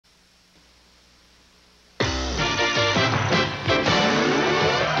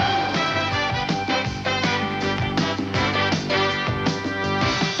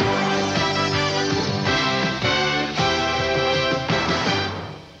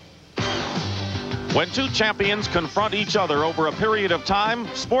When two champions confront each other over a period of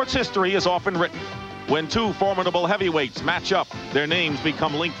time, sports history is often written. When two formidable heavyweights match up, their names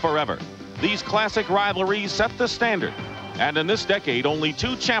become linked forever. These classic rivalries set the standard. And in this decade, only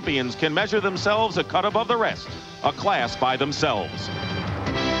two champions can measure themselves a cut above the rest, a class by themselves.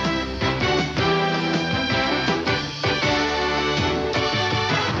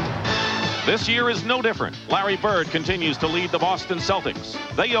 This year is no different. Larry Bird continues to lead the Boston Celtics.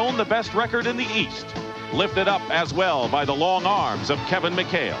 They own the best record in the East, lifted up as well by the long arms of Kevin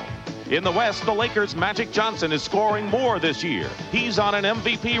McHale. In the West, the Lakers' Magic Johnson is scoring more this year. He's on an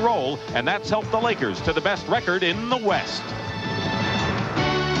MVP roll, and that's helped the Lakers to the best record in the West.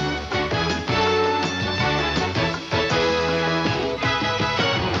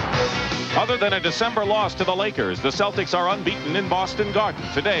 Other than a December loss to the Lakers, the Celtics are unbeaten in Boston Garden.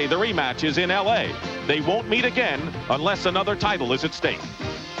 Today, the rematch is in L.A. They won't meet again unless another title is at stake.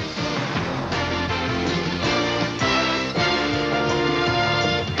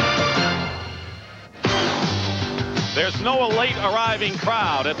 There's no late arriving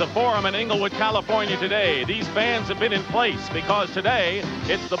crowd at the Forum in Inglewood, California today. These fans have been in place because today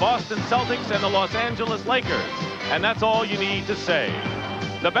it's the Boston Celtics and the Los Angeles Lakers. And that's all you need to say.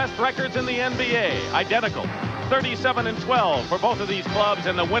 The best records in the NBA, identical. 37-12 for both of these clubs,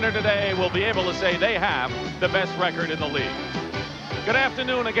 and the winner today will be able to say they have the best record in the league. Good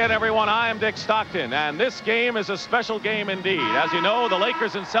afternoon again, everyone. I am Dick Stockton, and this game is a special game indeed. As you know, the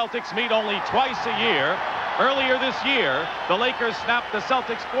Lakers and Celtics meet only twice a year. Earlier this year, the Lakers snapped the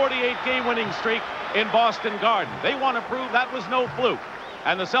Celtics' 48-game winning streak in Boston Garden. They want to prove that was no fluke.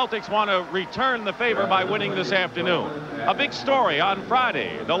 And the Celtics want to return the favor by winning this afternoon. A big story on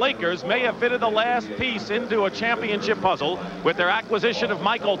Friday. The Lakers may have fitted the last piece into a championship puzzle with their acquisition of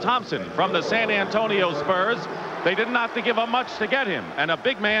Michael Thompson from the San Antonio Spurs. They didn't have to give up much to get him, and a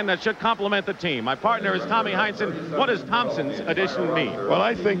big man that should complement the team. My partner is Tommy Heinsohn. What does Thompson's addition mean? Well,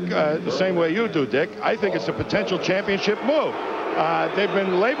 I think the same way you do, Dick. I think it's a potential championship move. They've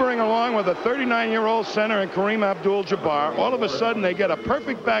been laboring along with a 39-year-old center in Kareem Abdul-Jabbar. All of a sudden, they get a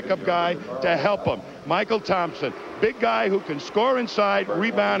perfect backup guy to help them. Michael Thompson, big guy who can score inside,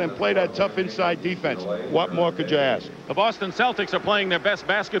 rebound, and play that tough inside defense. What more could you ask? The Boston Celtics are playing their best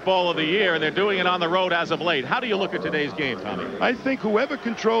basketball of the year, and they're doing it on the road as of late. How do you look at today's game, Tommy? I think whoever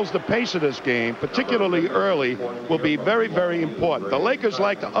controls the pace of this game, particularly early, will be very, very important. The Lakers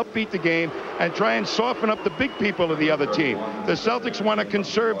like to upbeat the game and try and soften up the big people of the other team. The Celtics want to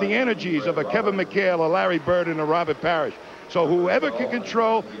conserve the energies of a Kevin McHale, a Larry Bird, and a Robert Parrish. So whoever can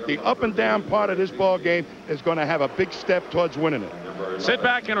control the up and down part of this ball game is going to have a big step towards winning it. Sit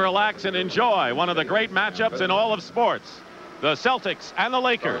back and relax and enjoy one of the great matchups in all of sports. The Celtics and the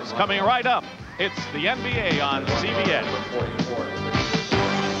Lakers coming right up. It's the NBA on CBS.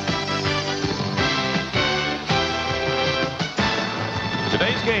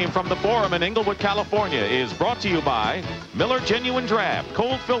 Today's game from the Forum in Inglewood, California is brought to you by Miller Genuine Draft,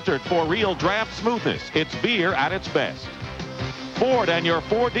 cold filtered for real draft smoothness. It's beer at its best. Ford and your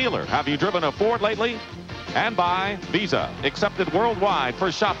Ford dealer. Have you driven a Ford lately? And by Visa, accepted worldwide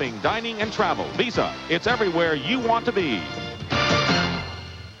for shopping, dining, and travel. Visa, it's everywhere you want to be.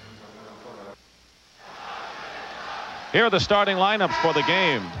 Here are the starting lineups for the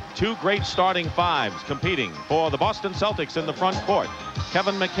game. Two great starting fives competing for the Boston Celtics in the front court.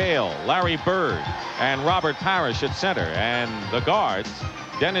 Kevin McHale, Larry Bird, and Robert Parrish at center. And the guards,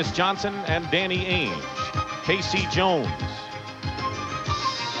 Dennis Johnson and Danny Ainge. Casey Jones.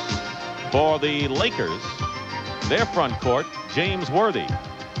 For the Lakers, their front court, James Worthy.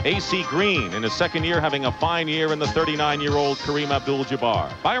 A.C. Green in his second year, having a fine year, in the 39-year-old Kareem Abdul-Jabbar.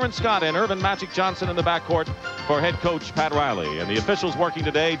 Byron Scott and Irvin Magic Johnson in the backcourt for head coach Pat Riley. And the officials working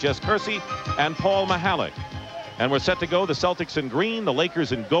today, Jess Kersey and Paul Mahalik. And we're set to go, the Celtics in green, the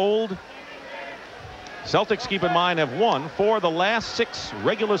Lakers in gold. Celtics, keep in mind, have won 4 of the last 6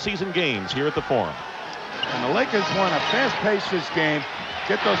 regular season games here at the Forum. And the Lakers want to fast-pace this game.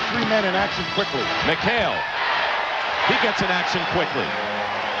 Get those 3 men in action quickly. McHale, he gets in action quickly.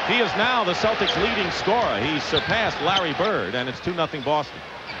 He is now the Celtics' leading scorer. He's surpassed Larry Bird, and it's 2-0 Boston.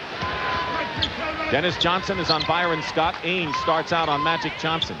 Dennis Johnson is on Byron Scott. Ainge starts out on Magic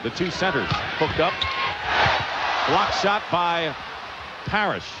Johnson. The two centers hooked up. Block shot by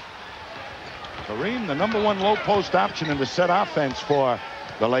Parrish. Kareem, the #1 low post option in the set offense for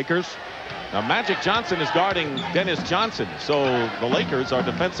the Lakers. Now, Magic Johnson is guarding Dennis Johnson, so the Lakers are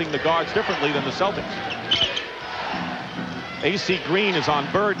defending the guards differently than the Celtics. A.C. Green is on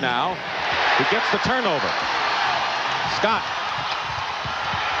Bird now, who gets the turnover. Scott.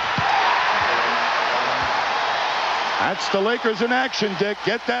 That's the Lakers in action, Dick.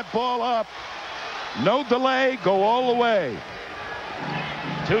 Get that ball up. No delay, go all the way.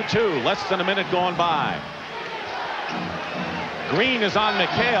 2-2, less than a minute gone by. Green is on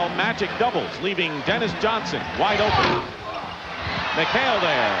McHale. Magic doubles, leaving Dennis Johnson wide open. McHale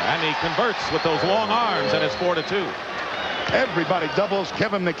there, and he converts with those long arms, and it's 4-2. Everybody doubles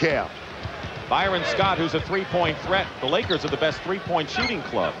Kevin McHale. Byron Scott, who's a three-point threat. The Lakers are the best three-point shooting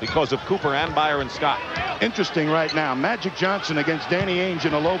club because of Cooper and Byron Scott. Interesting right now. Magic Johnson against Danny Ainge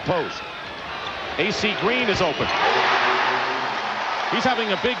in a low post. AC Green is open. He's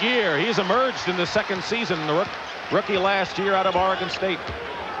having a big year. He has emerged in the second season, the rookie last year out of Oregon State.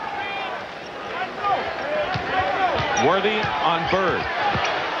 Worthy on Bird.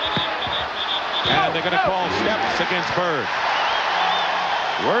 And they're going to call steps against Bird.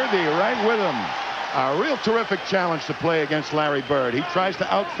 Worthy right with him. A real terrific challenge to play against Larry Bird. He tries to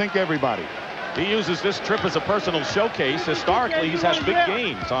outthink everybody. He uses this trip as a personal showcase. Historically, he's had big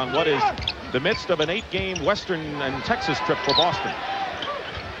games on what is the midst of an 8-game Western and Texas trip for Boston.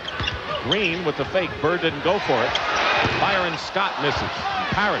 Green with the fake. Bird didn't go for it. Byron Scott misses.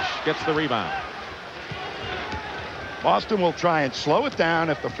 Parrish gets the rebound. Boston will try and slow it down.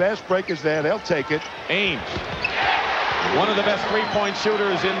 If the fast break is there, they'll take it. Ainge, one of the best three-point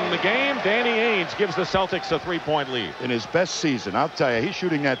shooters in the game. Danny Ainge gives the Celtics a three-point lead. In his best season, I'll tell you, he's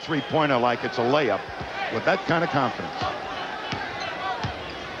shooting that three-pointer like it's a layup with that kind of confidence.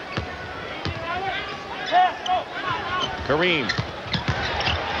 Kareem,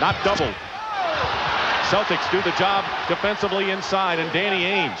 not doubled. Celtics do the job defensively inside, and Danny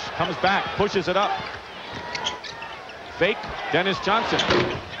Ainge comes back, pushes it up. Fake, Dennis Johnson.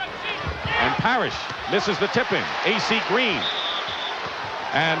 And Parrish misses the tip-in. AC Green.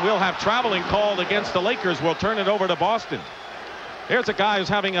 And we'll have traveling called against the Lakers. We'll turn it over to Boston. Here's a guy who's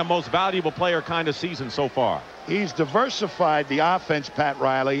having a most valuable player kind of season so far. He's diversified the offense, Pat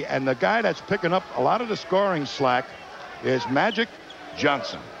Riley, and the guy that's picking up a lot of the scoring slack is Magic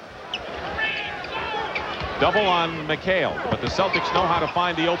Johnson. Double on McHale, but the Celtics know how to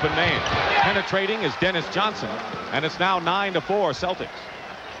find the open man. Penetrating is Dennis Johnson, and it's now 9-4 Celtics.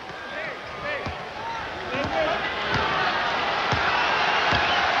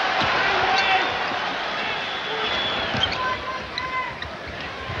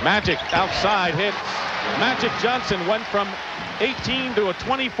 Magic outside hits. Magic Johnson went from 18 to a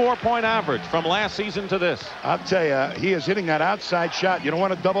 24-point average from last season to this. I'll tell you, he is hitting that outside shot. You don't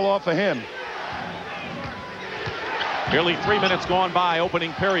want to double off of him. Nearly 3 minutes gone by,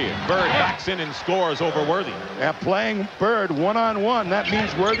 opening period. Bird backs in and scores over Worthy. Yeah, playing Bird one-on-one. That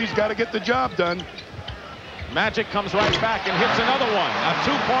means Worthy's got to get the job done. Magic comes right back and hits another one. A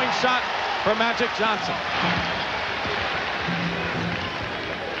two-point shot for Magic Johnson.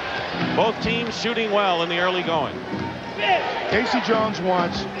 Both teams shooting well in the early going. Casey Jones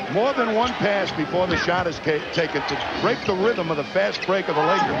wants more than one pass before the shot is taken to break the rhythm of the fast break of the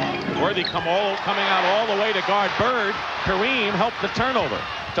Lakers. Worthy coming out all the way to guard Bird. Kareem helped the turnover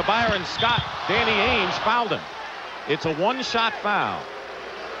to Byron Scott. Danny Ainge fouled him. It's a one-shot foul.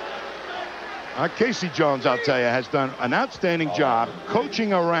 Casey Jones, I'll tell you, has done an outstanding job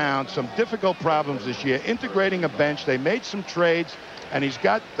coaching around some difficult problems this year, integrating a bench. They made some trades, and he's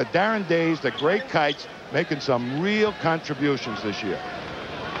got the Darren Days, the great Kites, making some real contributions this year.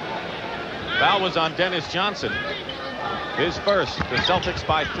 Foul was on Dennis Johnson. His first. The Celtics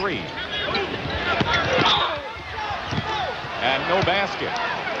by 3. And no basket.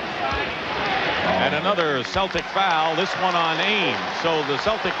 And another Celtic foul, this one on Ainge. So the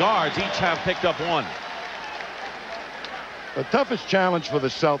Celtic guards each have picked up one. The toughest challenge for the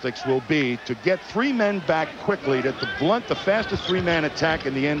Celtics will be to get 3 men back quickly to blunt the fastest 3-man attack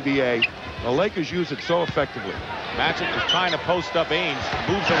in the NBA. The Lakers use it so effectively. Magic is trying to post up Ainge,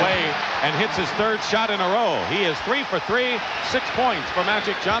 moves away and hits his third shot in a row. He is 3 for 3, 6 points for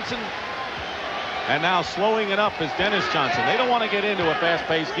Magic Johnson. And now slowing it up is Dennis Johnson. They don't want to get into a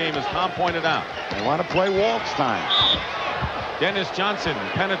fast-paced game, as Tom pointed out. They want to play waltz time. Dennis Johnson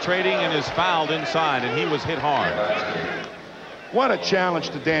penetrating and is fouled inside, and he was hit hard. What a challenge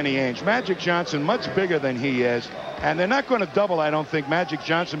to Danny Ainge. Magic Johnson much bigger than he is. And they're not going to double, I don't think, Magic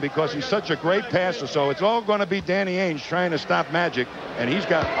Johnson because he's such a great passer. So it's all going to be Danny Ainge trying to stop Magic. And he's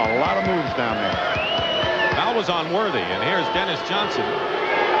got a lot of moves down there. Foul was on Worthy. And here's Dennis Johnson,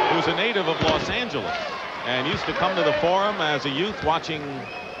 who's a native of Los Angeles and used to come to the Forum as a youth watching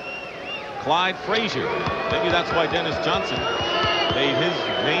Clyde Frazier. Maybe that's why Dennis Johnson made his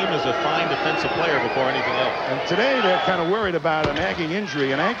name as a fine defensive player before anything else. And today they're kind of worried about a nagging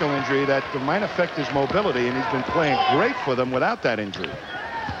injury, an ankle injury that might affect his mobility, and he's been playing great for them without that injury.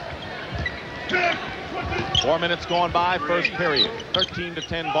 4 minutes going by, first period.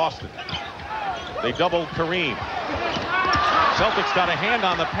 13-10 Boston. They doubled Kareem. Celtics got a hand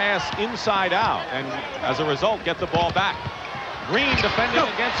on the pass inside out, and as a result, get the ball back. Green defending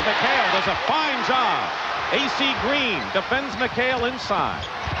against McHale does a fine job. A.C. Green defends McHale inside.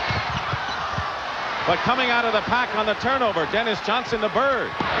 But coming out of the pack on the turnover, Dennis Johnson to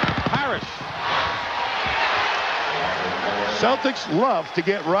Bird. Parrish. Celtics love to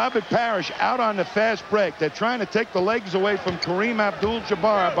get Robert Parrish out on the fast break. They're trying to take the legs away from Kareem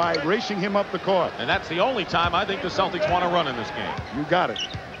Abdul-Jabbar by racing him up the court. And that's the only time I think the Celtics want to run in this game. You got it.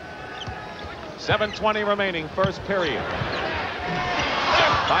 7:20 remaining, first period.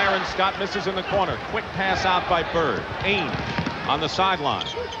 Byron Scott misses in the corner. Quick pass out by Bird. Ainge on the sideline.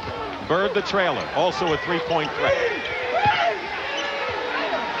 Bird the trailer, also a three-point threat.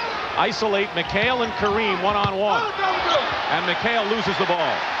 Isolate McHale and Kareem one-on-one. And McHale loses the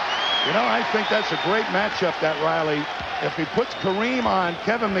ball. You know, I think that's a great matchup, that Riley. If he puts Kareem on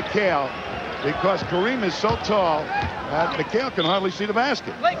Kevin McHale, because Kareem is so tall that McHale can hardly see the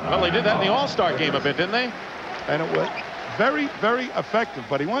basket. Well, they did that in the All-Star game a bit, didn't they? And it was very, very effective.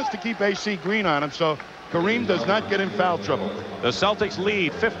 But he wants to keep A.C. Green on him, so Kareem does not get in foul trouble. The Celtics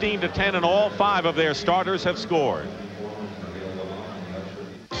lead 15-10, and all 5 of their starters have scored.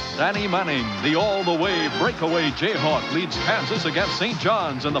 Danny Manning, the all-the-way breakaway Jayhawk, leads Kansas against St.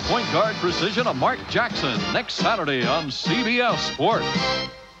 John's in the point guard precision of Mark Jackson next Saturday on CBS Sports.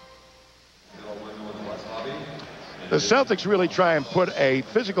 The Celtics really try and put a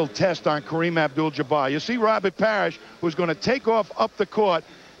physical test on Kareem Abdul-Jabbar. You see Robert Parrish, who's going to take off up the court,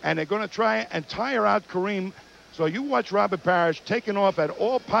 and they're going to try and tire out Kareem. So you watch Robert Parrish taking off at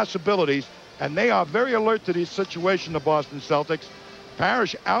all possibilities, and they are very alert to this situation, the Boston Celtics.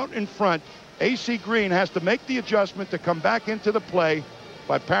 Parrish out in front. A.C. Green has to make the adjustment to come back into the play,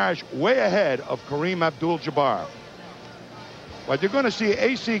 but Parrish way ahead of Kareem Abdul-Jabbar. But you're going to see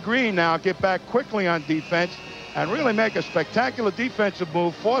A.C. Green now get back quickly on defense and really make a spectacular defensive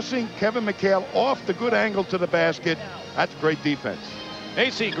move, forcing Kevin McHale off the good angle to the basket. That's great defense.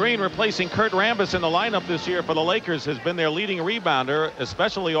 A.C. Green, replacing Kurt Rambis in the lineup this year for the Lakers, has been their leading rebounder,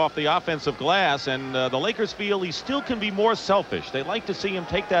 especially off the offensive glass, and the Lakers feel he still can be more selfish. They like to see him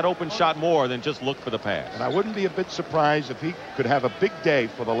take that open shot more than just look for the pass. And I wouldn't be a bit surprised if he could have a big day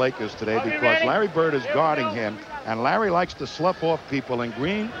for the Lakers today, because Larry Bird is guarding him, and Larry likes to slough off people, and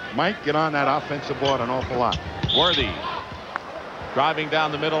Green might get on that offensive board an awful lot. Worthy driving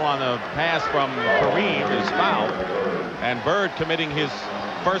down the middle on a pass from Kareem is fouled, and Bird committing his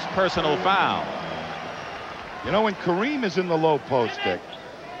first personal foul. You know, when Kareem is in the low post, Dick,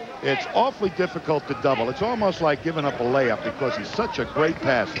 it's awfully difficult to double. It's almost like giving up a layup because he's such a great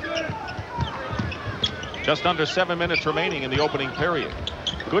passer. Just under 7 minutes remaining in the opening period.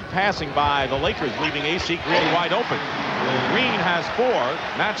 Good passing by the Lakers, leaving A.C. Green wide open. Green has 4.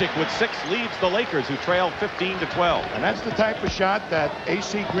 Magic with 6 leads the Lakers, who trail 15-12. And that's the type of shot that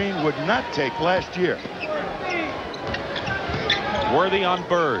A.C. Green would not take last year. Worthy on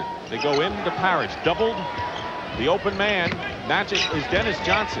Bird. They go into Parrish. Doubled. The open man, Magic, is Dennis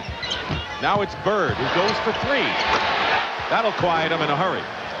Johnson. Now it's Bird, who goes for 3. That'll quiet him in a hurry.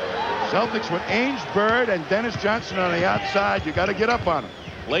 Celtics with Ainge, Bird, and Dennis Johnson on the outside. You got to get up on him.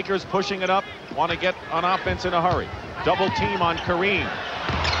 Lakers pushing it up, want to get on offense in a hurry. Double team on Kareem.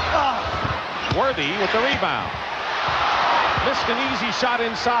 Worthy with the rebound. Missed an easy shot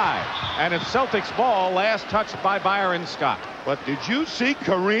inside. And it's Celtics ball, last touched by Byron Scott. But did you see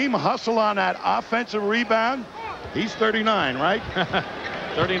Kareem hustle on that offensive rebound? He's 39, right?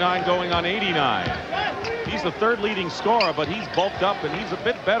 39 going on 89. He's the 3rd leading scorer, but he's bulked up, and he's a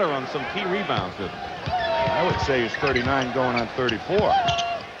bit better on some key rebounds. I would say he's 39 going on 34.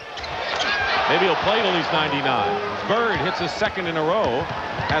 Maybe he'll play till he's 99. Bird hits his 2nd in a row,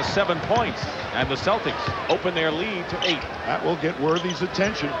 has 7 points, and the Celtics open their lead to 8. That will get Worthy's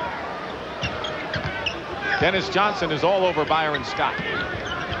attention. Dennis Johnson is all over Byron Scott.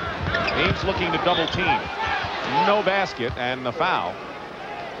 Ainge looking to double team. No basket, and the foul.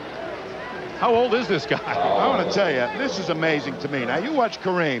 How old is this guy? I want to tell you, this is amazing to me. Now, you watch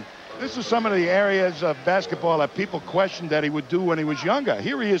Kareem. This is some of the areas of basketball that people questioned that he would do when he was younger.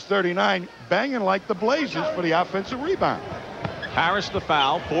 Here he is, 39, banging like the Blazers for the offensive rebound. Parrish the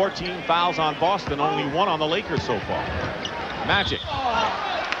foul. 14 fouls on Boston, only 1 on the Lakers so far. Magic.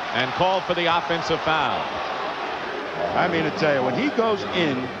 And called for the offensive foul. I mean to tell you, when he goes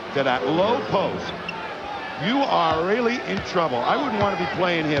in to that low post, you are really in trouble. I wouldn't want to be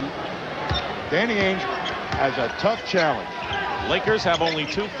playing him. Danny Ainge has a tough challenge. Lakers have only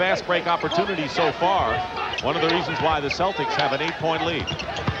 2 fast break opportunities so far. One of the reasons why the Celtics have an 8-point lead.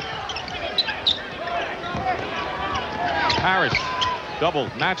 Parrish Double.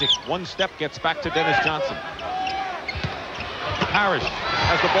 Magic. One step gets back to Dennis Johnson. Parrish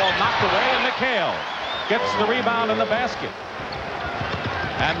has the ball knocked away, and McHale gets the rebound in the basket.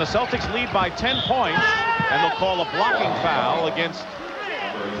 And the Celtics lead by 10 points, and they'll call a blocking foul against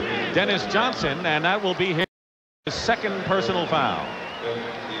Dennis Johnson, and that will be his second personal foul.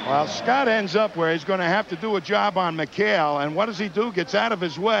 Well, Scott ends up where he's going to have to do a job on McHale, and what does he do? Gets out of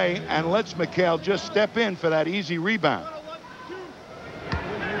his way and lets McHale just step in for that easy rebound.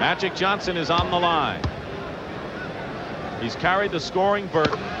 Magic Johnson is on the line. He's carried the scoring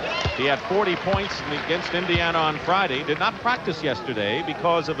burden. He had 40 points against Indiana on Friday. Did not practice yesterday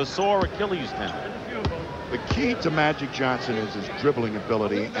because of a sore Achilles tendon. The key to Magic Johnson is his dribbling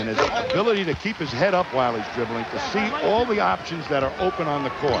ability and his ability to keep his head up while he's dribbling, to see all the options that are open on the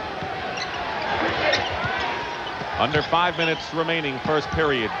court. Under 5 minutes remaining, first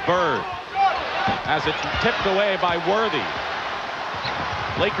period. Bird has it tipped away by Worthy.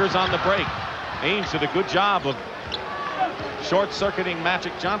 Lakers on the break. Ainge did a good job of short-circuiting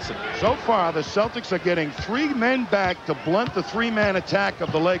Magic Johnson. So far, the Celtics are getting 3 men back to blunt the 3-man attack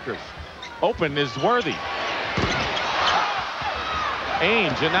of the Lakers. Open is Worthy.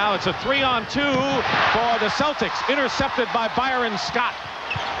 Ainge, and now it's a 3-on-2 for the Celtics, intercepted by Byron Scott.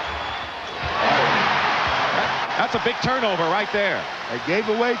 That's a big turnover right there. They gave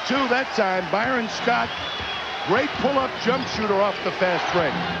away 2 that time. Byron Scott, great pull-up jump shooter off the fast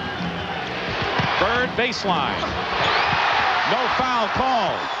break. Bird baseline. No foul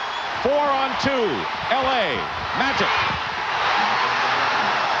called. 4-on-2. LA. Magic.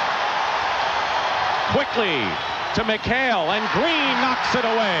 Quickly to McHale, and Green knocks it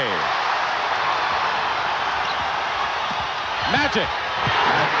away. Magic.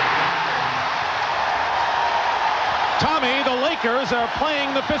 Tommy, the Lakers are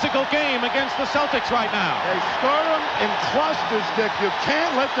playing the physical game against the Celtics right now. They score them in clusters, Dick. You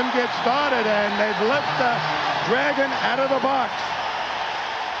can't let them get started, and they've let the Dragon out of the box.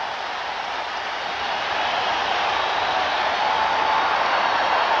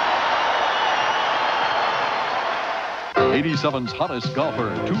 '87's hottest golfer,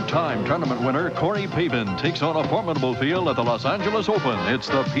 2-time tournament winner Corey Pavin takes on a formidable field at the Los Angeles Open. It's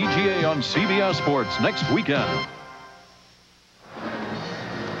the PGA on CBS Sports next weekend.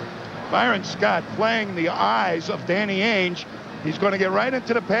 Byron Scott playing the eyes of Danny Ainge. He's going to get right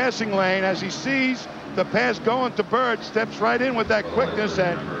into the passing lane as he sees the pass going to Bird, steps right in with that quickness,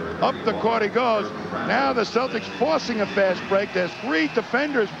 and up the court he goes. Now the Celtics forcing a fast break. There's 3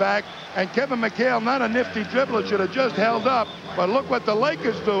 defenders back, and Kevin McHale, not a nifty dribbler, should have just held up. But look what the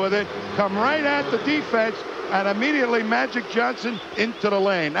Lakers do with it. Come right at the defense, and immediately Magic Johnson into the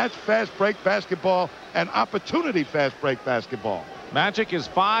lane. That's fast break basketball and opportunity fast break basketball. Magic is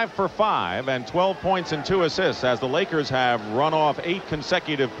 5 for 5 and 12 points and 2 assists as the Lakers have run off 8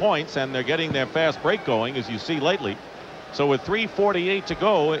 consecutive points, and they're getting their fast break going, as you see lately. So with 3:48 to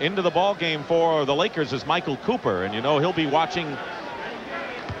go into the ball game for the Lakers is Michael Cooper, and you know he'll be watching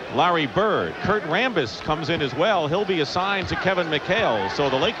Larry Bird. Kurt Rambis comes in as well. He'll be assigned to Kevin McHale. So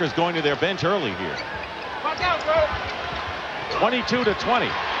the Lakers going to their bench early here.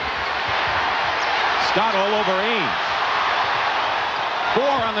 22-20. Scott all over Ainge. 4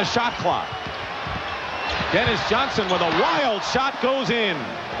 on the shot clock. Dennis Johnson with a wild shot goes in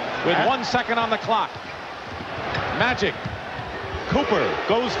with 1 second on the clock. Magic. Cooper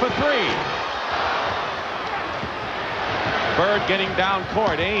goes for 3. Bird getting down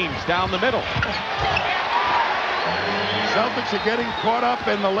court. Ainge down the middle. Celtics are getting caught up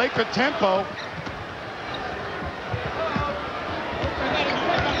in the Laker tempo.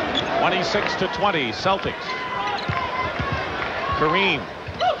 26-20 Celtics. Kareem.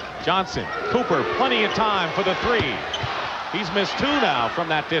 Johnson. Cooper, plenty of time for the 3. He's missed 2 now from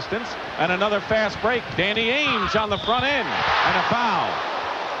that distance. And another fast break. Danny Ainge on the front end. And a foul.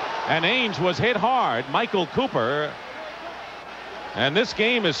 And Ainge was hit hard. Michael Cooper. And this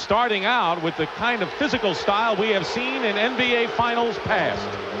game is starting out with the kind of physical style we have seen in NBA Finals past.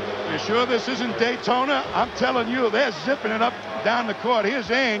 You sure this isn't Daytona? I'm telling you, they're zipping it up down the court. Here's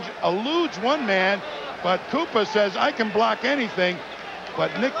Ainge, eludes one man, but Cooper says, I can block anything,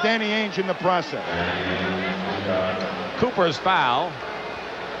 but nick Danny Ainge in the process. Cooper's foul.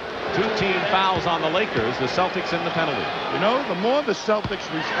 2 team fouls on the Lakers. The Celtics in the penalty. You know, the more the Celtics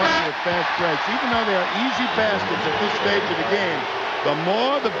respond with fast breaks, even though they are easy baskets at this stage of the game, the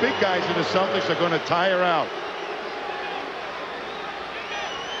more the big guys of the Celtics are going to tire out.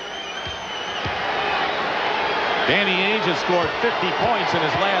 Danny Ainge has scored 50 points in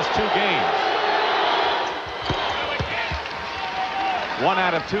his last 2 games. 1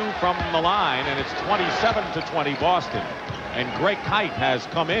 out of 2 from the line, and it's 27-20 Boston. And Greg Kite has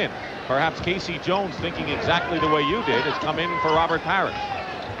come in. Perhaps Casey Jones, thinking exactly the way you did, has come in for Robert Parrish.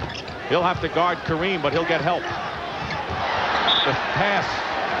 He'll have to guard Kareem, but he'll get help. The pass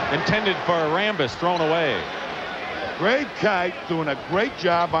intended for Rambis thrown away. Greg Kite doing a great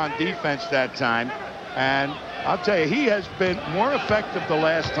job on defense that time. And I'll tell you, he has been more effective the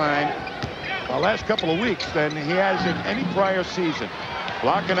last couple of weeks than he has in any prior season.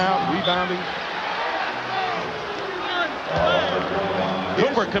 Blocking out, rebounding.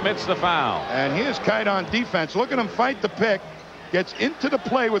 Cooper commits the foul. And here's Kite on defense. Look at him fight the pick. Gets into the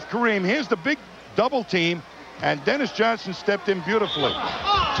play with Kareem. Here's the big double team. And Dennis Johnson stepped in beautifully.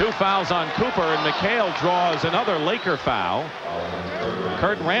 2 fouls on Cooper, and McHale draws another Laker foul.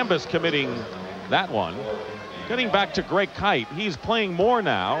 Kurt Rambis committing that one. Getting back to Greg Kite, he's playing more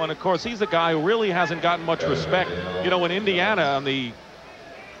now, and of course he's the guy who really hasn't gotten much respect. You know, in Indiana on the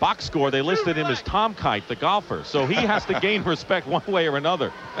box score they listed him as Tom Kite, the golfer, so he has to gain respect one way or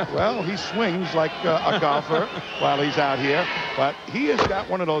another. Well, he swings like a golfer while he's out here, but he has got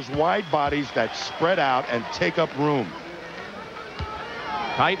one of those wide bodies that spread out and take up room.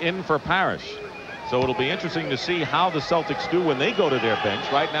 Kite in for Parrish. So it'll be interesting to see how the Celtics do when they go to their bench.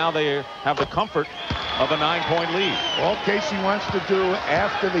 Right now they have the comfort of a 9-point lead. All Casey wants to do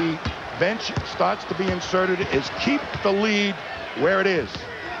after the bench starts to be inserted is keep the lead where it is.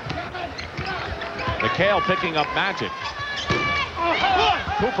 McHale picking up Magic.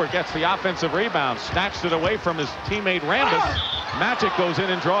 Cooper gets the offensive rebound, snatched it away from his teammate Rambis. Magic goes in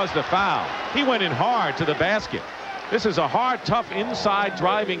and draws the foul. He went in hard to the basket. This is a hard, tough inside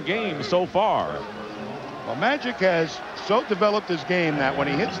driving game so far. Well, Magic has so developed his game that when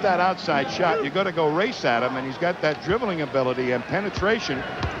he hits that outside shot, you got to go race at him, and he's got that dribbling ability and penetration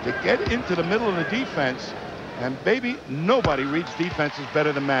to get into the middle of the defense. And baby, nobody reads defenses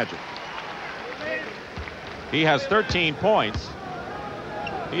better than Magic. He has 13 points.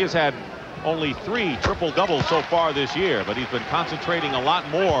 He has had only 3 triple-doubles so far this year, but he's been concentrating a lot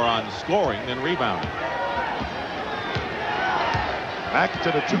more on scoring than rebounding. Back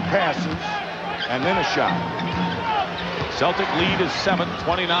to the 2 passes and then a shot. Celtic lead is 7,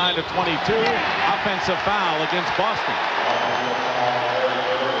 29-22. Offensive foul against Boston.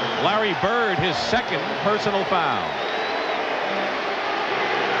 Larry Bird, his 2nd personal foul.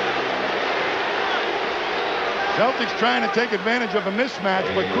 Celtics trying to take advantage of a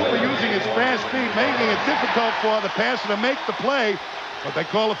mismatch, but Cooper using his fast feet, making it difficult for the passer to make the play, but they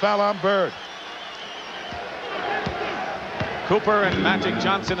call a foul on Bird. Cooper and Magic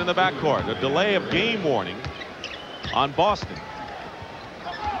Johnson in the backcourt. A delay of game warning on Boston.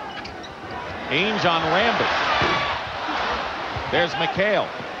 Ainge on Rambis. There's McHale.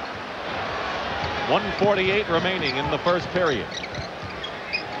 1:48 remaining in the first period.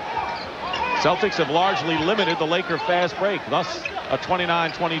 Celtics have largely limited the Laker fast break, thus a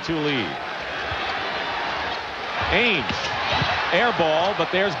 29-22 lead. Ainge, air ball,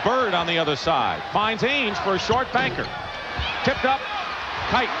 but there's Bird on the other side. Finds Ainge for a short banker. Tipped up.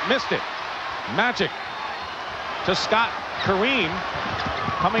 Kite missed it. Magic to Scott. Kareem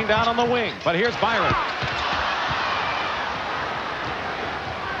coming down on the wing. But here's Byron.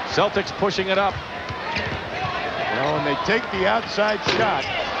 Celtics pushing it up. Well, when they take the outside shot,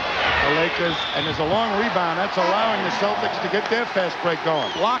 the Lakers, and there's a long rebound, that's allowing the Celtics to get their fast break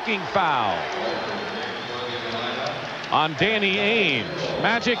going. Blocking foul on Danny Ainge.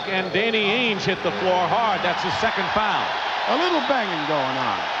 Magic and Danny Ainge hit the floor hard. That's his 2nd foul. A little banging going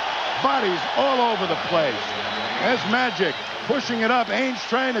on. Bodies all over the place. There's Magic pushing it up. Ainge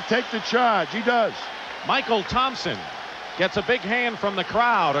trying to take the charge. He does. Michael Thompson gets a big hand from the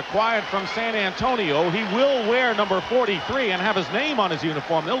crowd, acquired from San Antonio. He will wear number 43 and have his name on his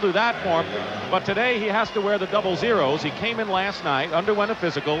uniform. They'll do that for him. But today he has to wear the double zeros. He came in last night, underwent a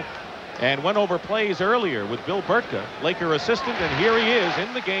physical, and went over plays earlier with Bill Burtka, Laker assistant, and here he is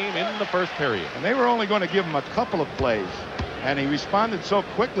in the game in the first period. And they were only going to give him a couple of plays, and he responded so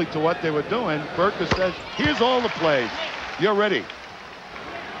quickly to what they were doing. Burtka says, here's all the plays. You're ready.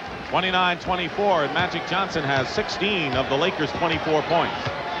 29-24, and Magic Johnson has 16 of the Lakers' 24 points.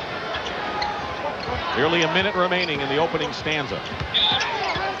 Nearly a minute remaining in the opening stanza.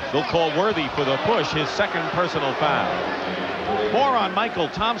 They'll call Worthy for the push, his 2nd personal foul. More on Michael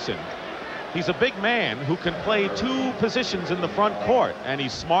Thompson. He's a big man who can play 2 positions in the front court, and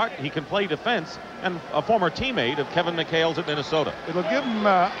he's smart. He can play defense, and a former teammate of Kevin McHale's at Minnesota. It'll give him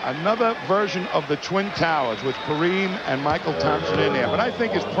another version of the Twin Towers with Kareem and Michael Thompson in there. But I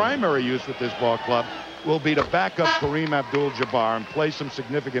think his primary use with this ball club will be to back up Kareem Abdul-Jabbar and play some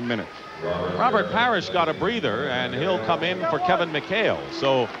significant minutes. Robert Parrish got a breather, and he'll come in for Kevin McHale.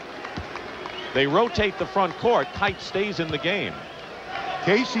 So They rotate the front court. Kite stays in the game.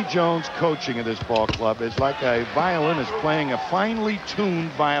 Casey Jones coaching at this ball club is like a violinist playing a finely tuned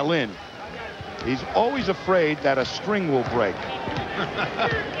violin. He's always afraid that a string will break.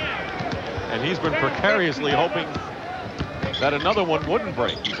 And he's been precariously hoping that another one wouldn't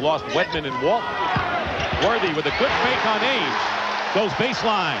break. He's lost Wedman and Walton. Worthy with a good fake on Ainge. Goes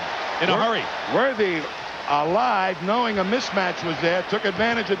baseline in a hurry. Worthy, alive, knowing a mismatch was there, took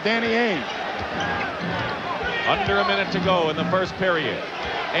advantage of Danny Ainge. Under a minute to go in the first period.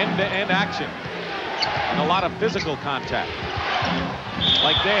 End-to-end action. And a lot of physical contact.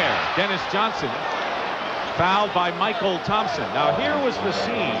 Like there, Dennis Johnson fouled by Michael Thompson. Now here was the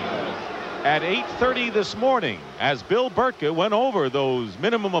scene at 8:30 this morning as Bill Burtka went over those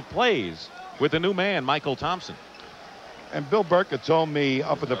minimum of plays with the new man, Michael Thompson. And Bill Burtka told me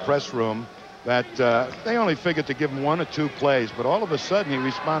up in the press room that they only figured to give him 1 or 2 plays, but all of a sudden he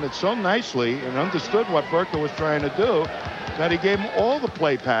responded so nicely and understood what Burtka was trying to do that he gave him all the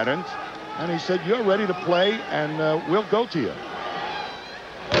play patterns, and he said, "You're ready to play, and we'll go to you."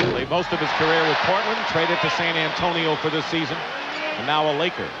 Played most of his career with Portland, traded to San Antonio for this season, and now a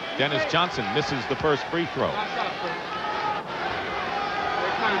Laker. Dennis Johnson misses the first free throw.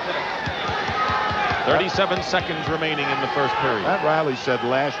 37 seconds remaining in the first period. Pat Riley said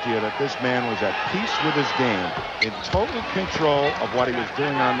last year that this man was at peace with his game, in total control of what he was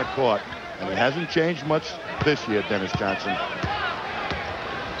doing on the court, and it hasn't changed much this year, Dennis Johnson.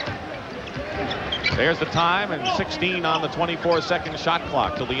 There's the time, and 16 on the 24-second shot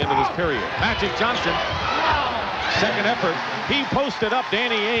clock till the end of this period. Magic Johnson, second effort. He posted up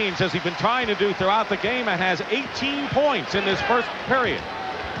Danny Ainge, as he's been trying to do throughout the game, and has 18 points in this first period.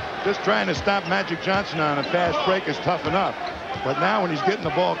 Just trying to stop Magic Johnson on a fast break is tough enough, but now when he's getting the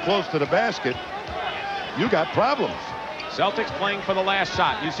ball close to the basket, you got problems. Celtics playing for the last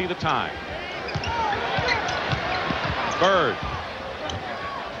shot. You see the time. Bird.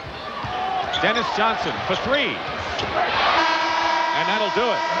 Dennis Johnson for 3. And that'll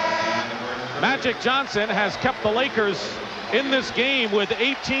do it. Magic Johnson has kept the Lakers in this game with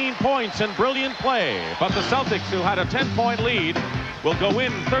 18 points and brilliant play. But the Celtics, who had a 10-point lead, will go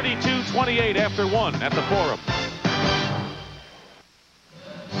in 32-28 after 1 at the Forum.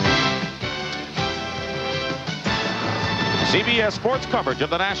 CBS Sports coverage of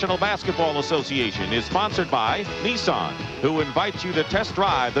the National Basketball Association is sponsored by Nissan, who invites you to test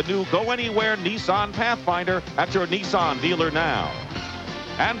drive the new Go Anywhere Nissan Pathfinder at your Nissan dealer now.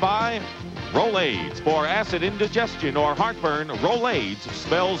 And by Rolaids. For acid indigestion or heartburn, Rolaids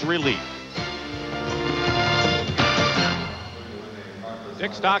spells relief.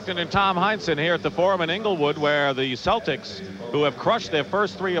 Dick Stockton and Tom Heinsohn here at the Forum in Inglewood, where the Celtics, who have crushed their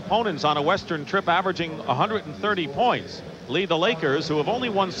first 3 opponents on a Western trip, averaging 130 points, lead the Lakers, who have only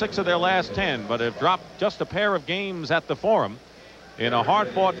won 6 of their last 10, but have dropped just a pair of games at the Forum in a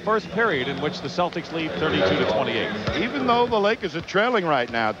hard-fought first period in which the Celtics lead 32-28. Even though the Lakers are trailing right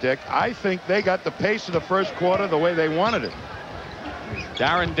now, Dick, I think they got the pace of the first quarter the way they wanted it.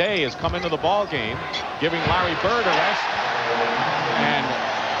 Darren Day has come into the ball game, giving Larry Bird a rest. And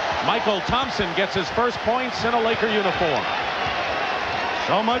Michael Thompson gets his first points in a Laker uniform.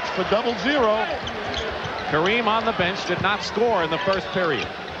 So much for 0-0. Kareem on the bench did not score in the first period.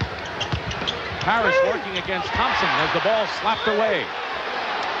 Parrish working against Thompson as the ball slapped away.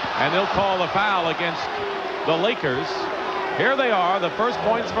 And they'll call a foul against the Lakers. Here they are, the first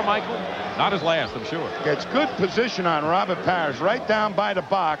points for Michael. Not his last, I'm sure. Gets good position on Robert Parrish, right down by the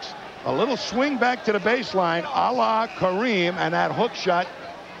box. A little swing back to the baseline, a la Kareem, and that hook shot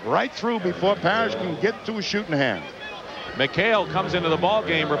right through before Parrish can get to a shooting hand. McHale comes into the ball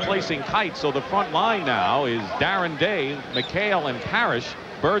game replacing Kite, so the front line now is Darren Day, McHale, and Parrish.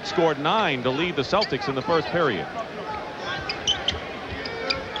 Bird scored 9 to lead the Celtics in the first period.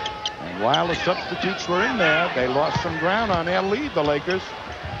 And while the substitutes were in there, they lost some ground on their lead, the Lakers.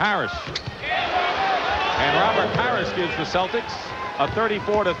 Parrish. And Robert Parrish gives the Celtics a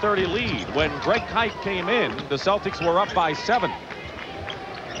 34-30 lead. When Greg Kite came in, the Celtics were up by 7.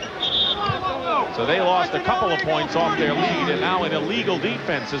 So they lost a couple of points off their lead, and now an illegal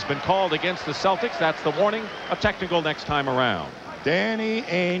defense has been called against the Celtics. That's the warning. A technical next time around. Danny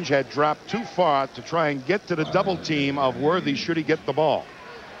Ainge had dropped too far to try and get to the double team of Worthy should he get the ball.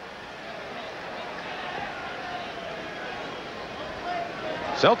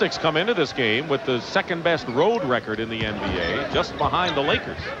 Celtics come into this game with the second best road record in the NBA, just behind the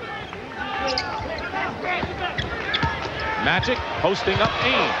Lakers. Magic posting up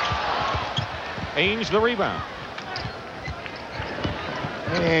Ainge. Ainge the rebound.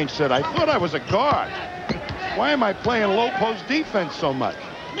 Ainge said, I thought I was a guard. Why am I playing low post defense so much?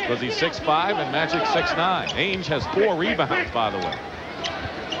 because he's 6'5" and Magic 6'9". Ainge has 4 rebounds, by the way.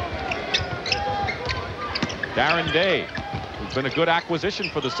 Darren Day, who's been a good acquisition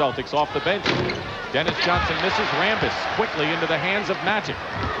for the Celtics off the bench. Dennis Johnson misses. Rambis quickly into the hands of Magic.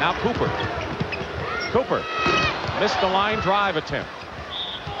 Now Cooper. Cooper missed the line drive attempt.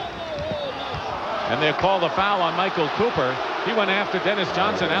 And they call the foul on Michael Cooper. He went after Dennis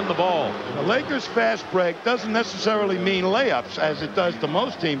Johnson and the ball. The Lakers' fast break doesn't necessarily mean layups, as it does to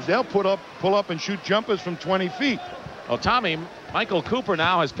most teams. They'll pull up and shoot jumpers from 20 feet. Well, Tommy, Michael Cooper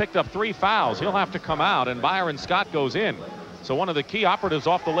now has picked up 3 fouls. He'll have to come out, and Byron Scott goes in. So one of the key operatives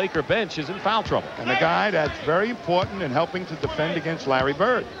off the Laker bench is in foul trouble. And the guy that's very important in helping to defend against Larry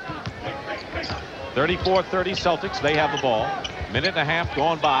Bird. 34-30 Celtics. They have the ball. Minute and a half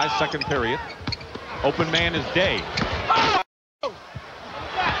gone by, second period. Open man is Day.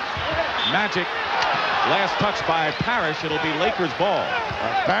 Magic. Last touch by Parrish. It'll be Lakers ball.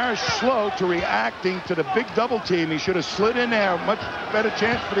 Parrish slow to reacting to the big double team. He should have slid in there. Much better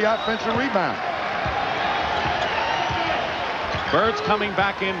chance for the offensive rebound. Bird's coming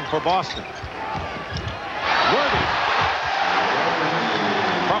back in for Boston. Worthy.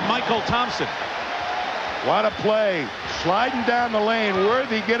 From Michael Thompson. What a play. Sliding down the lane.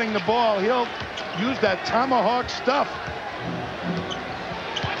 Worthy getting the ball. He'll use that tomahawk stuff.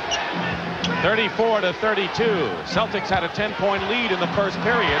 34-32. Celtics had a 10-point lead in the first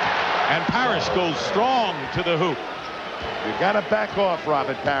period, and Parrish goes strong to the hoop. You got to back off,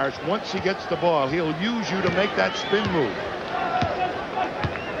 Robert Parrish. Once he gets the ball, he'll use you to make that spin move.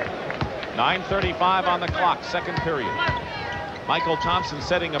 9:35 on the clock, second period. Michael Thompson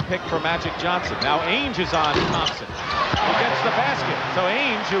setting a pick for Magic Johnson. Now Ainge is on Thompson. He gets the basket. So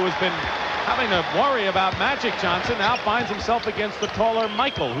Ainge, who has been having to worry about Magic Johnson, now finds himself against the taller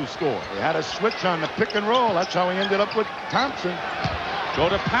Michael, who scored. He had a switch on the pick and roll. That's how he ended up with Thompson. Go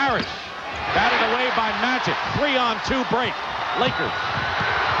to Parrish. Batted away by Magic. 3-on-2 break. Lakers.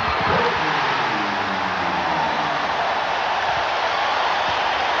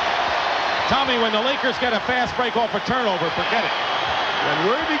 Tommy, when the Lakers get a fast break off a turnover, forget it. When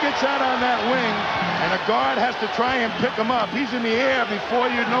Worthy gets out on that wing and a guard has to try and pick him up, he's in the air before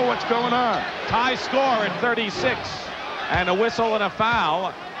you know what's going on. Tie score at 36, and a whistle and a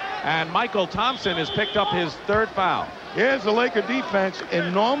foul, and Michael Thompson has picked up his 3rd foul. Here's the Laker defense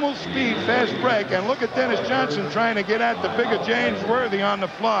in normal speed, fast break, and look at Dennis Johnson trying to get at the bigger James Worthy on the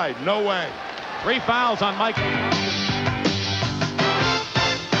fly. No way. 3 fouls on Michael.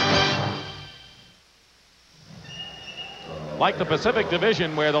 Like the Pacific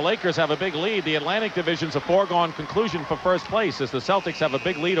Division, where the Lakers have a big lead, the Atlantic Division's a foregone conclusion for first place, as the Celtics have a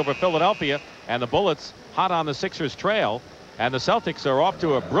big lead over Philadelphia, and the Bullets hot on the Sixers' trail. And the Celtics are off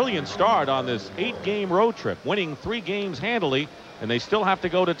to a brilliant start on this 8-game road trip, winning 3 games handily, and they still have to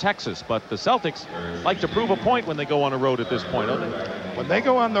go to Texas. But the Celtics like to prove a point when they go on a road at this point, don't they? When they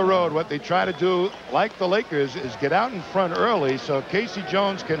go on the road, what they try to do, like the Lakers, is get out in front early so Casey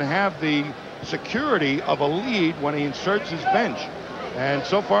Jones can have the security of a lead when he inserts his bench. And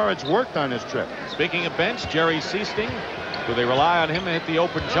so far it's worked on this trip. Speaking of bench, Jerry Seasting, do they rely on him to hit the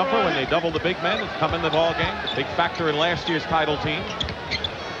open jumper when they double the big men and come in the ball game? Big factor in last year's title team.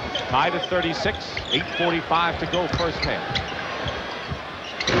 Tied at 36, 8:45 to go first half.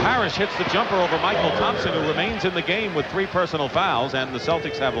 Parrish hits the jumper over Michael Thompson, who remains in the game with 3 personal fouls, and the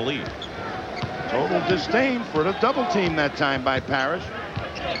Celtics have a lead. Total disdain for the double team that time by Parrish.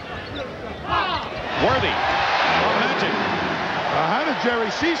 Worthy from Magic. How did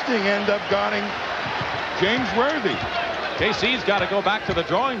Jerry Seasting end up guarding James Worthy? KC's got to go back to the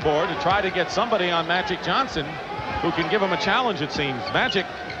drawing board to try to get somebody on Magic Johnson who can give him a challenge, it seems. Magic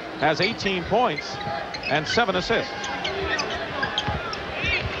has 18 points and 7 assists.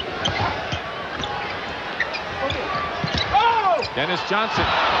 Dennis Johnson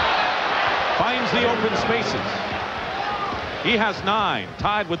finds the open spaces. He has 9,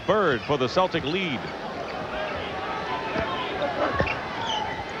 tied with Bird for the Celtic lead.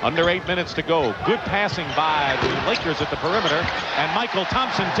 Under 8 minutes to go. Good passing by the Lakers at the perimeter, and Michael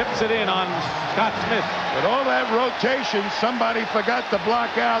Thompson tips it in on Scott Smith. With all that rotation, somebody forgot to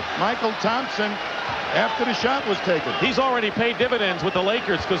block out Michael Thompson after the shot was taken. He's already paid dividends with the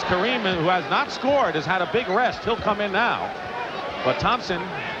Lakers because Kareem, who has not scored, has had a big rest. He'll come in now. But Thompson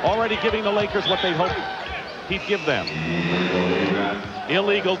already giving the Lakers what they hoped he'd give them.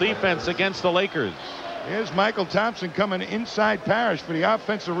 Illegal defense against the Lakers. Here's Michael Thompson coming inside Parrish for the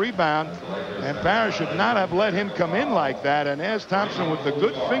offensive rebound, and Parrish should not have let him come in like that. And there's Thompson with the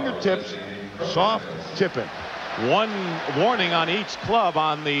good fingertips, soft tipping. One warning on each club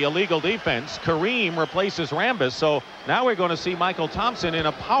on the illegal defense. Kareem replaces Rambis, so now we're going to see Michael Thompson in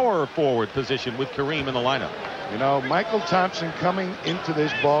a power forward position with Kareem in the lineup. You know, Michael Thompson coming into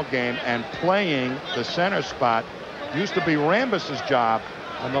this ball game and playing the center spot used to be Rambis's job,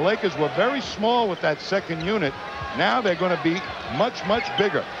 and the Lakers were very small with that second unit. Now they're going to be much, much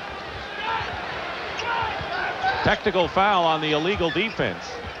bigger. Technical foul on the illegal defense.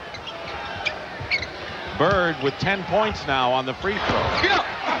 Bird with 10 points now on the free throw.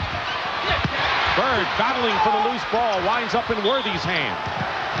 Bird battling for the loose ball, winds up in Worthy's hand.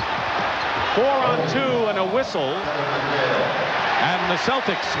 4-on-2 and a whistle, and the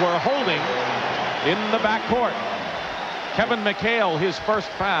Celtics were holding in the backcourt. Kevin McHale, his first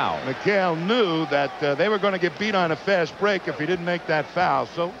foul. McHale knew that they were going to get beat on a fast break if he didn't make that foul,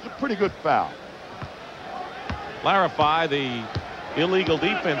 so it's a pretty good foul. Clarify, the illegal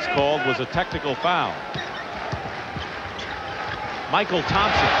defense called was a technical foul. Michael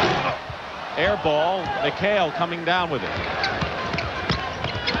Thompson, air ball, McHale coming down with it.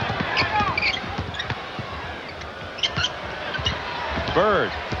 Bird,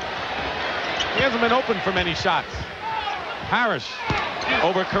 he hasn't been open for many shots. Parrish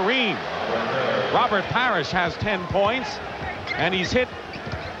over Kareem. Robert Parrish has 10 points, and he's hit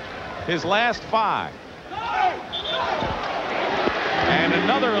his last 5. And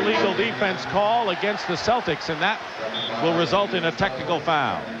another illegal defense call against the Celtics, and that will result in a technical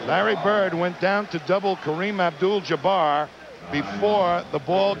foul. Larry Bird went down to double Kareem Abdul-Jabbar before the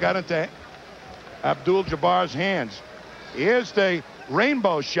ball got into Abdul-Jabbar's hands. Here's the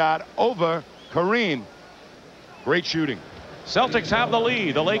rainbow shot over Kareem. Great shooting. Celtics have the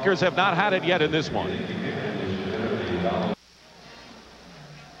lead. The Lakers have not had it yet in this one.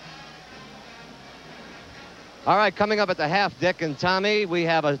 All right, coming up at the half, Dick and Tommy, we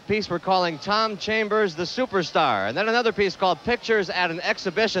have a piece we're calling Tom Chambers, the Superstar. And then another piece called Pictures at an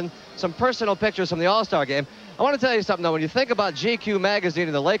Exhibition, some personal pictures from the All-Star game. I want to tell you something, though. When you think about GQ magazine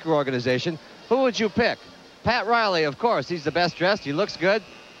and the Laker organization, who would you pick? Pat Riley, of course. He's the best dressed. He looks good.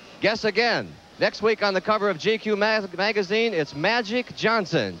 Guess again. Next week on the cover of GQ magazine, it's Magic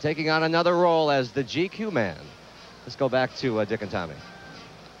Johnson taking on another role as the GQ man. Let's go back to Dick and Tommy.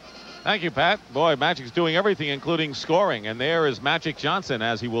 Thank you, Pat. Boy, Magic's doing everything, including scoring. And there is Magic Johnson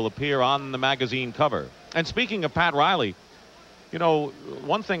as he will appear on the magazine cover. And speaking of Pat Riley, you know,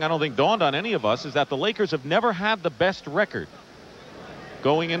 one thing I don't think dawned on any of us is that the Lakers have never had the best record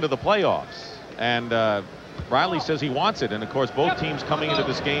going into the playoffs. And Riley says he wants it. And, of course, both teams coming into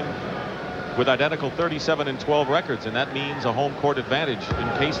this game with identical 37-12 records. And that means a home court advantage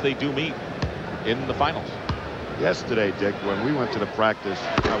in case they do meet in the finals. Yesterday, Dick, when we went to the practice,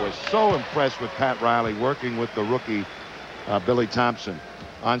 I was so impressed with Pat Riley working with the rookie Billy Thompson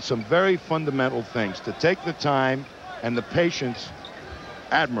on some very fundamental things. To take the time and the patience,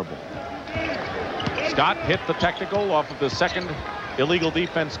 admirable. Scott hit the technical off of the second illegal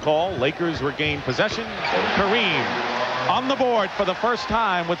defense call. Lakers regain possession. Kareem on the board for the first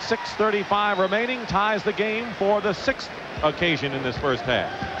time with 6:35 remaining, ties the game for the 6th occasion in this first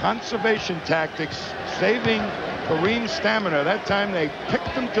half. Conservation tactics, saving Kareem's stamina. That time they picked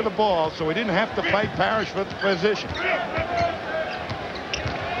him to the ball, so he didn't have to fight Parrish for the position.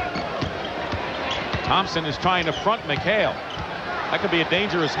 Thompson is trying to front McHale. That could be a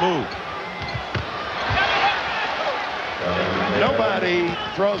dangerous move. Nobody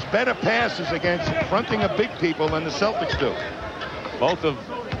throws better passes against fronting of big people than the Celtics do. Both of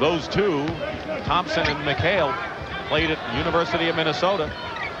those two, Thompson and McHale, played at University of Minnesota.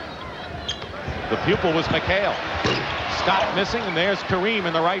 The pupil was McHale. Scott missing, and there's Kareem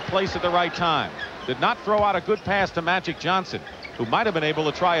in the right place at the right time. Did not throw out a good pass to Magic Johnson, who might have been able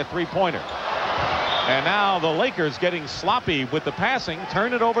to try a three-pointer. And now the Lakers getting sloppy with the passing,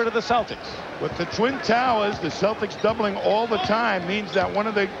 turn it over to the Celtics. With the Twin Towers, the Celtics doubling all the time means that one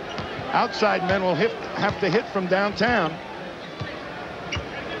of the outside men will have to hit from downtown.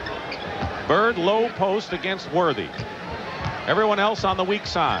 Bird low post against Worthy. Everyone else on the weak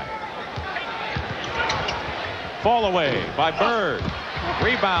side. Fall away by Bird.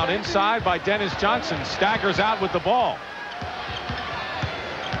 Rebound inside by Dennis Johnson. Staggers out with the ball.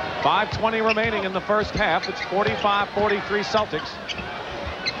 5:20 remaining in the first half. It's 45-43 Celtics.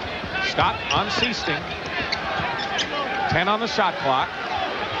 Scott on Seasting. 10 on the shot clock.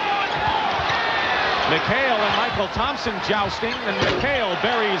 McHale and Michael Thompson jousting, and McHale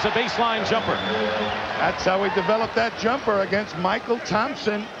buries a baseline jumper. That's how we developed that jumper against Michael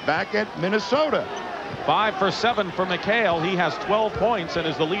Thompson back at Minnesota. 5 for 7 for McHale. He has 12 points and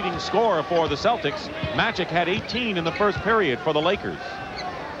is the leading scorer for the Celtics. Magic had 18 in the first period for the Lakers.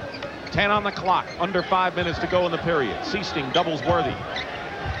 10 on the clock. Under 5 minutes to go in the period. Seasting doubles Worthy.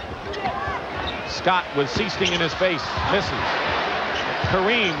 Scott with Seasting in his face. Misses.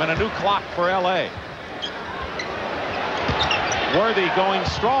 Kareem and a new clock for LA. Worthy going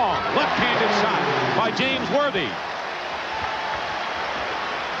strong. Left-handed shot by James Worthy.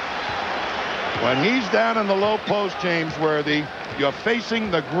 When he's down in the low post, James Worthy, you're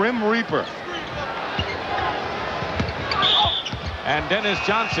facing the Grim Reaper. And Dennis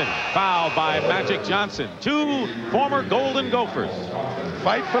Johnson fouled by Magic Johnson. 2 former Golden Gophers.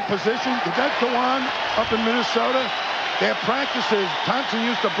 Fight for position. Did that go on up in Minnesota? Their practices, Thompson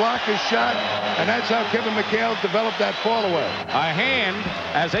used to block his shot, and that's how Kevin McHale developed that fall away. A hand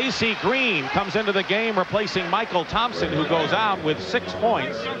as A.C. Green comes into the game, replacing Michael Thompson, who goes out with 6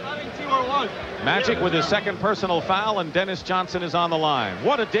 points. Magic with his second personal foul, and Dennis Johnson is on the line.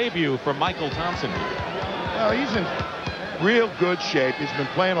 What a debut for Michael Thompson. Well, he's in real good shape. He's been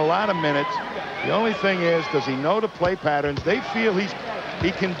playing a lot of minutes. The only thing is, does he know the play patterns? They feel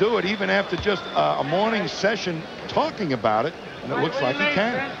he can do it even after just a morning session talking about it, and it looks like he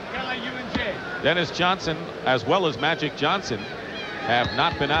can. Dennis Johnson, as well as Magic Johnson, have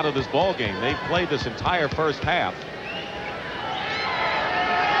not been out of this ball game. They've played this entire first half.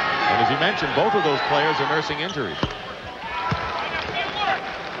 And as you mentioned, both of those players are nursing injuries.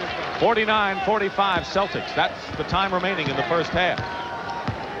 49-45 Celtics. That's the time remaining in the first half.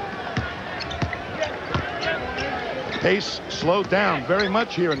 Pace slowed down very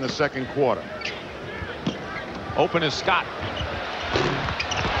much here in the second quarter. Open is Scott.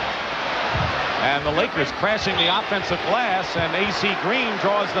 And the Lakers crashing the offensive glass, and A.C. Green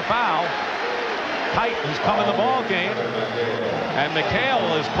draws the foul. Kite has come in the ball game, and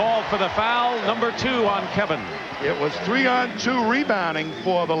McHale is called for the foul, number 2 on Kevin. It was 3-on-2 rebounding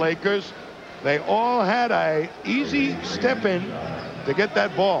for the Lakers. They all had a easy step in to get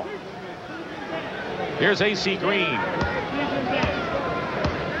that ball. Here's A.C. Green.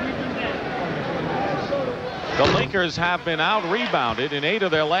 The Lakers have been out-rebounded in 8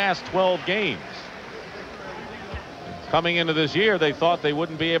 of their last 12 games. Coming into this year, they thought they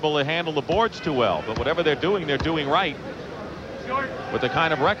wouldn't be able to handle the boards too well, but whatever they're doing right with the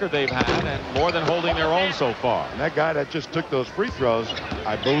kind of record they've had, and more than holding their own so far. And that guy that just took those free throws,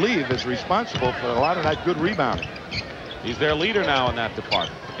 I believe, is responsible for a lot of that good rebounding. He's their leader now in that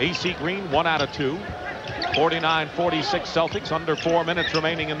department. A.C. Green, 1 out of 2. 49-46 Celtics, under 4 minutes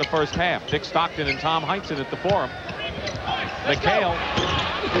remaining in the first half. Dick Stockton and Tom Heinsohn at the Forum. McHale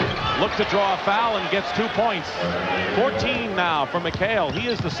looked to draw a foul and gets 2 points. 14 now for McHale. He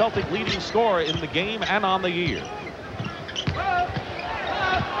is the Celtic leading scorer in the game and on the year.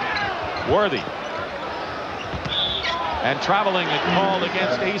 Worthy. And traveling and called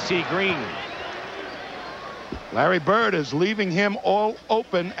against A.C. Green. Larry Bird is leaving him all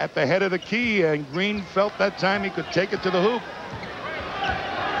open at the head of the key, and Green felt that time he could take it to the hoop.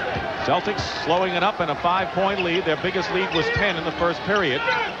 Celtics slowing it up in a 5-point lead. Their biggest lead was 10 in the first period.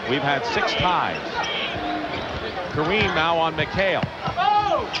 We've had 6 ties. Kareem now on McHale.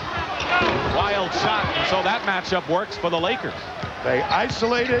 Wild shot, and so that matchup works for the Lakers. They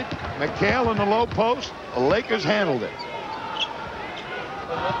isolated McHale in the low post. The Lakers handled it.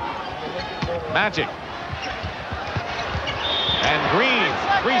 Magic. And Green,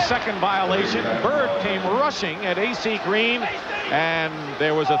 3-second violation. Bird came rushing at A.C. Green, and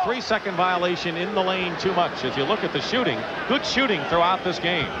there was a 3-second violation in the lane too much. As you look at the shooting, good shooting throughout this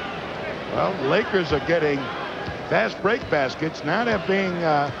game. Well, the Lakers are getting fast break baskets. Now they're being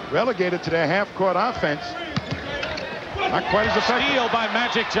relegated to their half-court offense. Not quite as effective. Steal by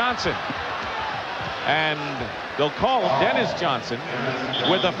Magic Johnson. And they'll call Dennis Johnson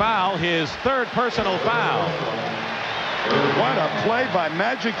with a foul, his 3rd personal foul. What a play by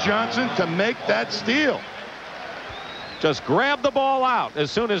Magic Johnson to make that steal. Just grabbed the ball out as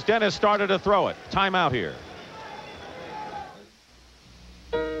soon as Dennis started to throw it. Timeout here.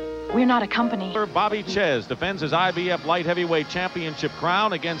 We're not a company. Bobby Ches defends his IBF light heavyweight championship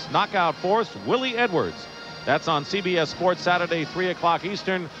crown against knockout force Willie Edwards. That's on CBS Sports Saturday, 3 o'clock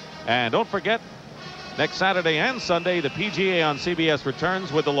Eastern. And don't forget, next Saturday and Sunday, the PGA on CBS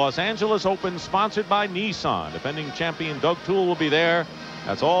returns with the Los Angeles Open, sponsored by Nissan. Defending champion Doug Toole will be there.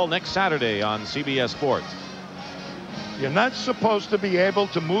 That's all next Saturday on CBS Sports. You're not supposed to be able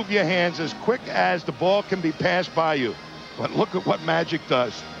to move your hands as quick as the ball can be passed by you. But look at what Magic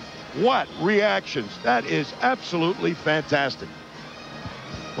does. What reactions. That is absolutely fantastic.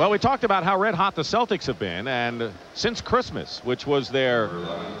 Well, we talked about how red hot the Celtics have been, and since Christmas, which was their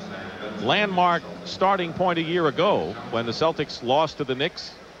landmark starting point a year ago when the Celtics lost to the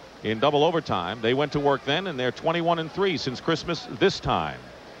Knicks in double overtime, they went to work then, and they're 21-3 since Christmas this time.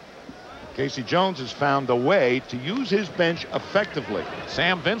 Casey Jones has found a way to use his bench effectively.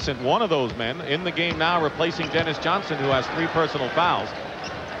 Sam Vincent, one of those men, in the game now, replacing Dennis Johnson, who has 3 personal fouls.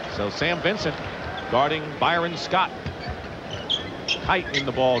 So Sam Vincent guarding Byron Scott. Tight in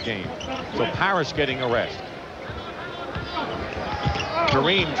the ball game. So Parrish getting a rest.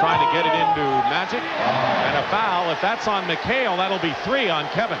 Kareem trying to get it into Magic. And a foul. If that's on McHale, that'll be 3 on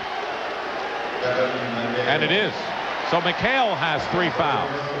Kevin. And it is. So McHale has 3 fouls.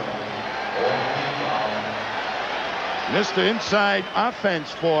 Mr. Inside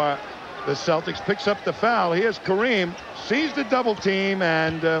offense for the Celtics picks up the foul. Here's Kareem, sees the double team,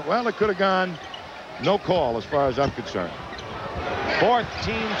 and well, it could have gone no call as far as I'm concerned. 4th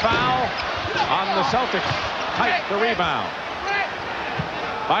team foul on the Celtics. Tight the rebound.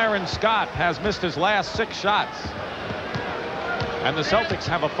 Byron Scott has missed his last 6 shots. And the Celtics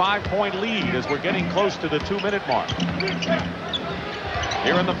have a 5-point lead as we're getting close to the 2-minute mark.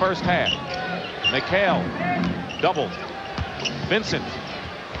 Here in the first half. McHale doubled. Vincent.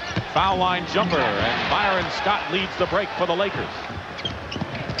 Foul line jumper, and Byron Scott leads the break for the Lakers.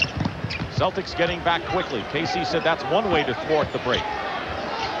 Celtics getting back quickly. Casey said that's one way to thwart the break.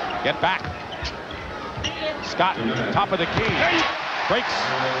 Get back. Scott, top of the key. Breaks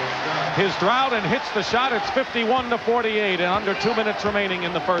his drought and hits the shot. It's 51-48 and under 2 minutes remaining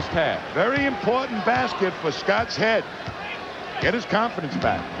in the first half. Very important basket for Scott's head. Get his confidence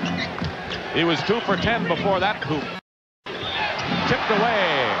back. He was 2 for 10 before that hoop. Tipped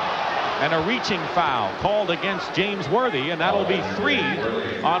away. And a reaching foul called against James Worthy, and that'll be 3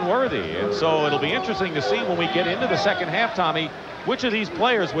 on Worthy. And so it'll be interesting to see when we get into the second half, Tommy, which of these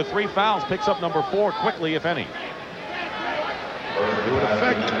players with 3 fouls picks up number 4 quickly, if any. It would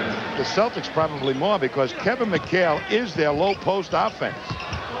affect the Celtics probably more because Kevin McHale is their low post offense.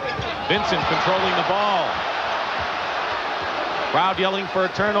 Vincent controlling the ball. Crowd yelling for a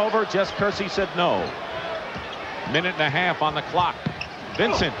turnover. Jess Kersey said no. 1.5 minutes on the clock.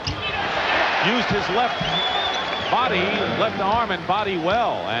 Vincent used his left arm and body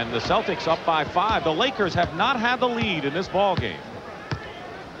well, and the Celtics up by 5. The Lakers have not had the lead in this ball game.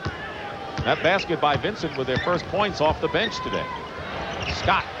 That basket by Vincent with their first points off the bench today.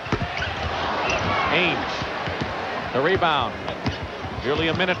 Scott. Ainge. The rebound. Nearly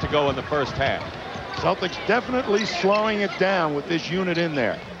a minute to go in the first half. Celtics definitely slowing it down with this unit in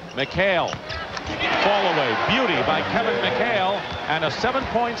there. McHale. Fall away. Beauty by Kevin McHale, and a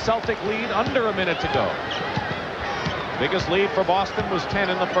 7-point Celtic lead under a minute to go. Biggest lead for Boston was 10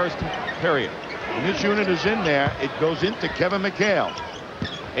 in the first period. When this unit is in there, it goes into Kevin McHale.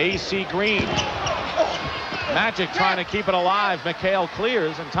 AC Green. Magic trying to keep it alive. McHale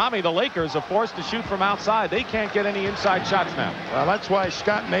clears, and Tommy, the Lakers are forced to shoot from outside. They can't get any inside shots now. Well, that's why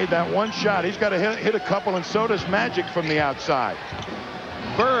Scott made that one shot. He's got to hit a couple, and so does Magic from the outside.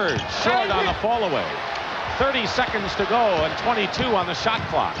 Bird short on the fall away. 30 seconds to go and 22 on the shot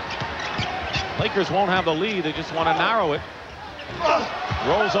clock. Lakers won't have the lead. They just want to narrow it.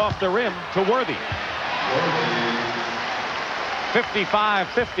 Rolls off the rim to Worthy.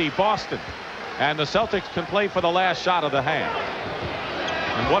 55-50 Boston. And the Celtics can play for the last shot of the half.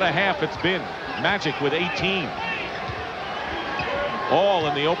 And what a half it's been. Magic with 18. All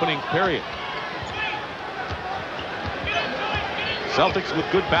in the opening period. Celtics with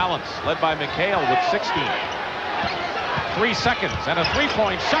good balance, led by McHale with 16. 3 seconds and a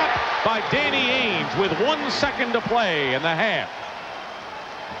 3-point shot by Danny Ainge with 1 second to play in the half.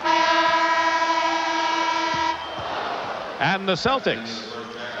 And the Celtics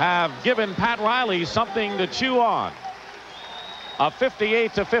have given Pat Riley something to chew on. A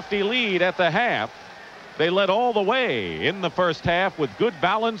 58-50 lead at the half. They led all the way in the first half with good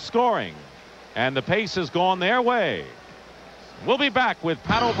balanced scoring. And the pace has gone their way. We'll be back with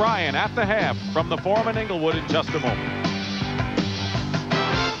Pat O'Brien at the half from the Forum in Inglewood in just a moment.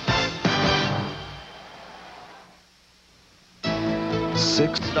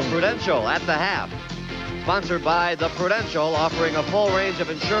 The Prudential at the half. Sponsored by The Prudential, offering a full range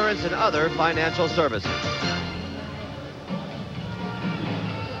of insurance and other financial services.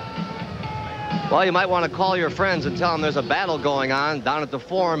 Well, you might want to call your friends and tell them there's a battle going on down at the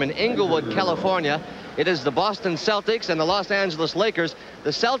Forum in Inglewood, California. It is the Boston Celtics and the Los Angeles Lakers.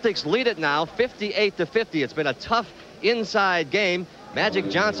 The Celtics lead it now 58-50. It's been a tough inside game. Magic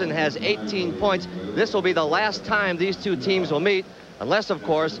Johnson has 18 points. This will be the last time these two teams will meet, unless, of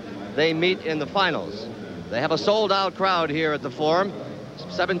course, they meet in the finals. They have a sold-out crowd here at the Forum.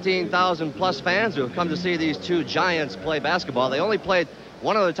 17,000 plus fans who have come to see these two giants play basketball. They only played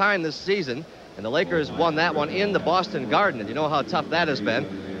one other time this season, and the Lakers won that one in the Boston Garden, and you know how tough that has been.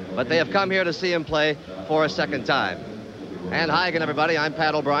 But they have come here to see him play for a second time. And hi again, everybody. I'm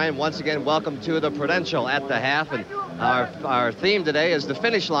Pat O'Brien. Once again, welcome to the Prudential at the half. And our theme today is the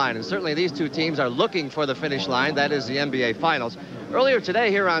finish line. And certainly these two teams are looking for the finish line. That is the NBA Finals. Earlier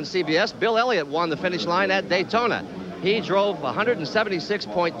today here on CBS, Bill Elliott won the finish line at Daytona. He drove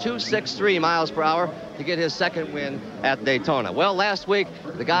 176.263 miles per hour to get his second win at Daytona. Well, last week,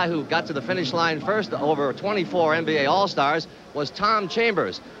 the guy who got to the finish line first over 24 NBA All-Stars was Tom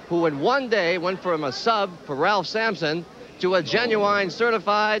Chambers, who in one day went from a sub for Ralph Sampson to a genuine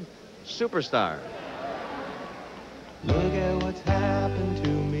certified superstar. Look at what's happened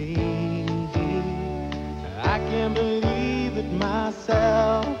to me. I can't believe it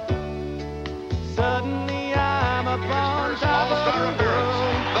myself. Suddenly I'm up on top of the world.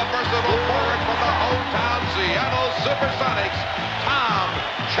 The versatile forward from the hometown Seattle Supersonics, Tom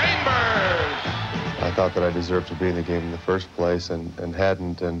Chambers. I thought that I deserved to be in the game in the first place and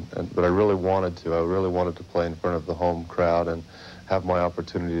hadn't, but I really wanted to. I really wanted to play in front of the home crowd and have my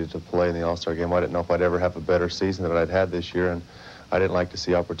opportunity to play in the All-Star game. I didn't know if I'd ever have a better season than I'd had this year, and I didn't like to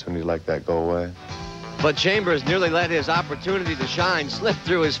see opportunity like that go away. But Chambers nearly let his opportunity to shine slip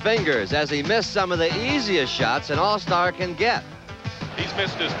through his fingers as he missed some of the easiest shots an All-Star can get. He's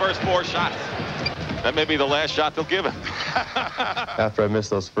missed his first 4 shots. That may be the last shot they'll give him. After I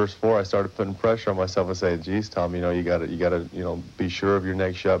missed those first 4, I started putting pressure on myself and saying, geez, Tom, you gotta be sure of your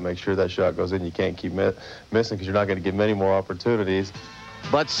next shot, make sure that shot goes in. You can't keep missing because you're not going to get many more opportunities.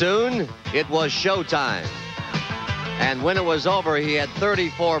 But soon, it was showtime. And when it was over, he had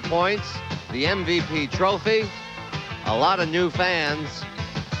 34 points, the MVP trophy, a lot of new fans,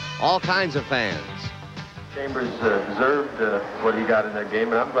 all kinds of fans. Chambers deserved what he got in that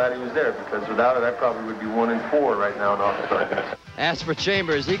game, and I'm glad he was there, because without it, I probably would be 1-4 right now in All-Star. As for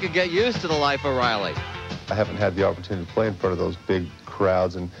Chambers, he could get used to the life of Riley. I haven't had the opportunity to play in front of those big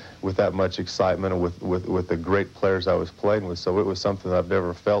crowds and with that much excitement and with the great players I was playing with, so it was something that I've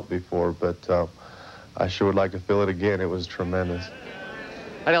never felt before, but I sure would like to feel it again. It was tremendous.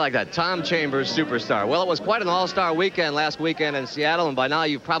 How do you like that? Tom Chambers, superstar. Well, it was quite an all-star weekend last weekend in Seattle, and by now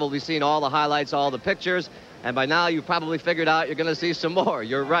you've probably seen all the highlights, all the pictures, and by now you've probably figured out you're going to see some more.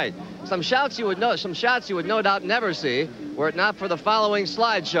 You're right. Some shots you would no doubt never see were it not for the following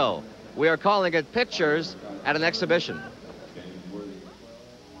slideshow. We are calling it Pictures at an Exhibition.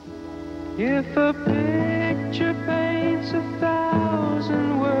 If a picture paints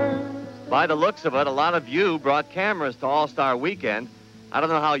 1,000 words. By the looks of it, a lot of you brought cameras to All-Star Weekend. I don't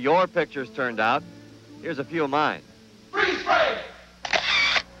know how your pictures turned out. Here's a few of mine. Freeze frame.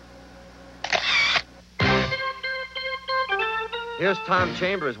 Here's Tom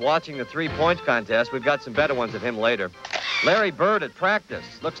Chambers watching the three-point contest. We've got some better ones of him later. Larry Bird at practice.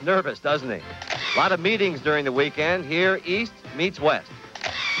 Looks nervous, doesn't he? A lot of meetings during the weekend. Here, East meets West.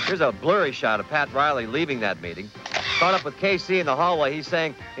 Here's a blurry shot of Pat Riley leaving that meeting. Caught up with KC in the hallway. He's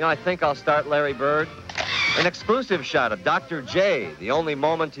saying, I think I'll start Larry Bird. An exclusive shot of Dr. J, the only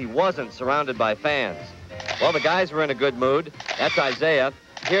moment he wasn't surrounded by fans. Well, the guys were in a good mood. That's Isaiah.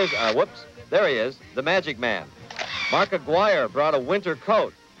 Here's, there he is, the Magic Man. Mark Aguirre brought a winter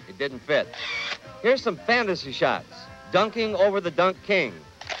coat. It didn't fit. Here's some fantasy shots. Dunking over the Dunk King.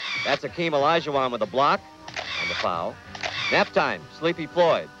 That's Akeem Olajuwon with a block and a foul. Nap time, Sleepy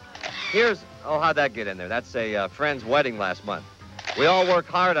Floyd. Here's, how'd that get in there? That's a friend's wedding last month. We all work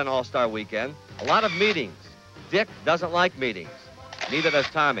hard on All-Star Weekend. A lot of meetings. Dick doesn't like meetings. Neither does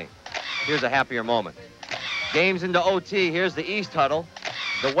Tommy. Here's a happier moment. Games into OT. Here's the East huddle.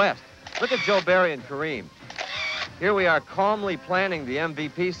 The West. Look at Joe Barry and Kareem. Here we are calmly planning the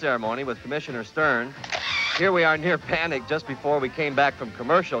MVP ceremony with Commissioner Stern. Here we are near panic just before we came back from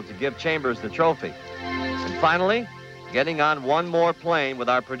commercial to give Chambers the trophy. And finally, getting on one more plane with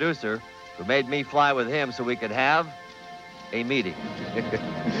our producer, who made me fly with him so we could have a meeting.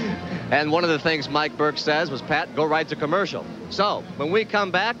 And one of the things Mike Burke says was, Pat, go right to commercial. So, when we come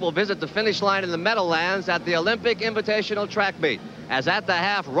back, we'll visit the finish line in the Meadowlands at the Olympic Invitational Track Meet, as At the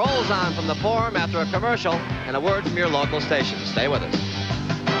Half rolls on from the Forum after a commercial and a word from your local station. Stay with us.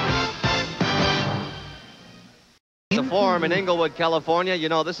 The Forum in Inglewood, California.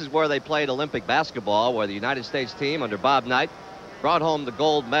 This is where they played Olympic basketball, where the United States team under Bob Knight brought home the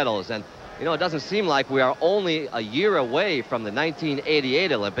gold medals. And, it doesn't seem like we are only a year away from the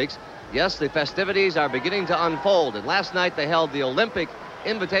 1988 Olympics. Yes, the festivities are beginning to unfold, and last night they held the Olympic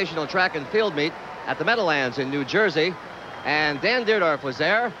Invitational Track and Field Meet at the Meadowlands in New Jersey, and Dan Dierdorf was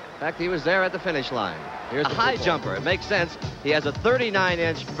there. In fact, he was there at the finish line. Here's a high jumper. It makes sense. He has a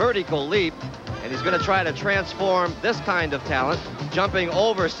 39-inch vertical leap, and he's going to try to transform this kind of talent, jumping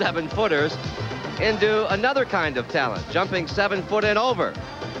over 7-footers, into another kind of talent, jumping 7 foot and over.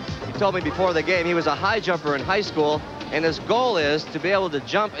 He told me before the game he was a high jumper in high school, and his goal is to be able to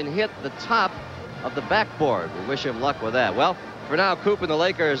jump and hit the top of the backboard. We wish him luck with that. Well, for now, Coop and the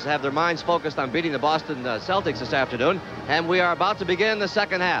Lakers have their minds focused on beating the Boston Celtics this afternoon, and we are about to begin the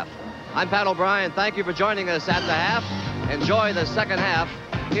second half. I'm Pat O'Brien. Thank you for joining us at the half. Enjoy the second half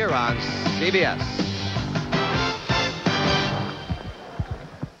here on CBS.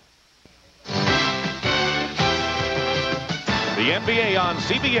 The NBA on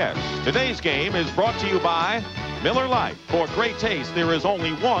CBS. Today's game is brought to you by Miller Lite. For great taste, there is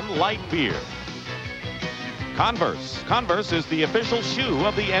only one light beer. Converse. Converse is the official shoe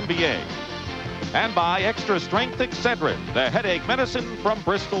of the NBA. And by Extra Strength Excedrin, the headache medicine from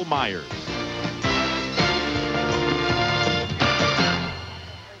Bristol Myers.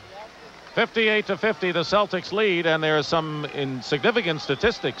 "58-50, the Celtics lead, and there are some insignificant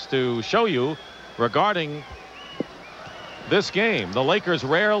statistics to show you regarding this game. The Lakers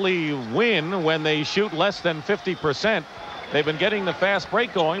rarely win when they shoot less than 50%. They've been getting the fast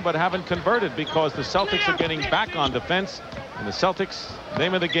break going, but haven't converted because the Celtics are getting back on defense. And the Celtics'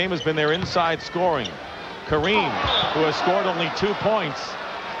 name of the game has been their inside scoring. Kareem, who has scored only 2 points,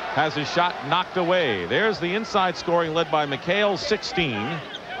 has his shot knocked away. There's the inside scoring led by McHale, 16.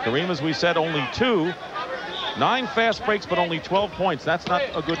 Kareem, as we said, only 2. 9 fast breaks, but only 12 points. That's not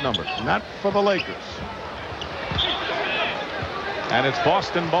a good number. Not for the Lakers. And it's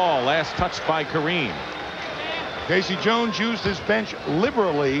Boston ball, last touched by Kareem. Casey Jones used his bench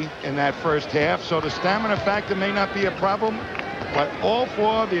liberally in that first half, so the stamina factor may not be a problem, but all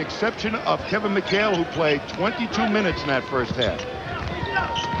for the exception of Kevin McHale, who played 22 minutes in that first half.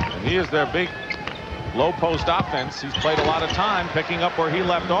 And he is their big low post offense. He's played a lot of time picking up where he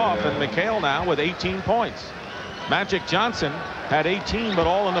left off, and McHale now with 18 points. Magic Johnson had 18, but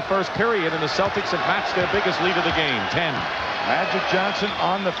all in the first period, and the Celtics have matched their biggest lead of the game, 10. Magic Johnson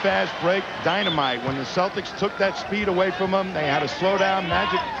on the fast break, dynamite. When the Celtics took that speed away from him, they had to slow down.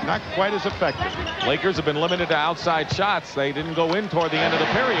 Magic not quite as effective. Lakers have been limited to outside shots. They didn't go in toward the end of the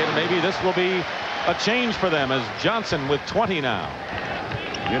period. Maybe this will be a change for them, as Johnson with 20 now.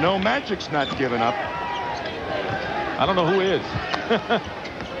 You know, Magic's not giving up. I don't know who is.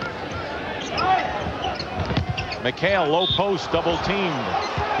 McHale, low post, double teamed.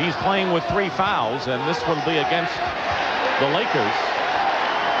 He's playing with 3 fouls, and this will be against the Lakers.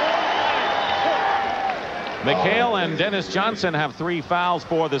 McHale and Dennis Johnson have 3 fouls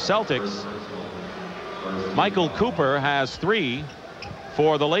for the Celtics. Michael Cooper has 3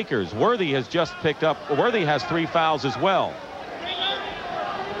 for the Lakers. Worthy has just picked up. Worthy has 3 fouls as well.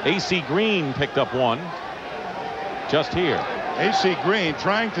 AC Green picked up 1 just here. AC Green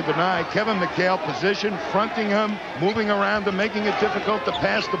trying to deny Kevin McHale position, fronting him, moving around him, making it difficult to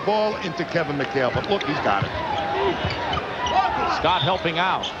pass the ball into Kevin McHale. But look, he's got it. Scott helping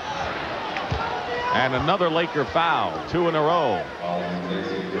out. And another Laker foul, 2 in a row.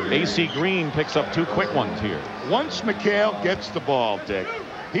 AC Green picks up 2 quick ones here. Once McHale gets the ball, Dick,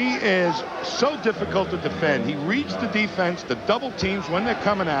 he is so difficult to defend. He reads the defense, the double teams when they're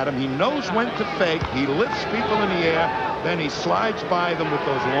coming at him. He knows when to fake. He lifts people in the air. Then he slides by them with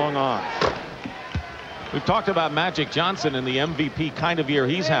those long arms. We've talked about Magic Johnson and the MVP kind of year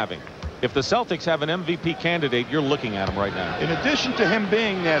he's having. If the Celtics have an MVP candidate, you're looking at him right now. In addition to him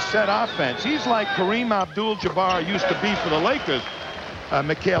being their set offense, he's like Kareem Abdul-Jabbar used to be for the Lakers,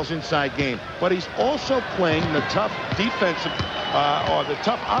 McHale's inside game. But he's also playing the tough defensive or the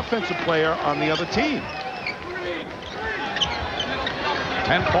tough offensive player on the other team.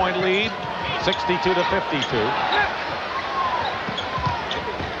 10-point lead, 62-52.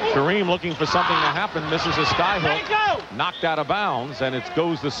 Kareem looking for something to happen, misses a skyhook, knocked out of bounds, and it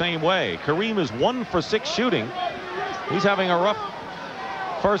goes the same way. Kareem is 1 for 6 shooting. He's having a rough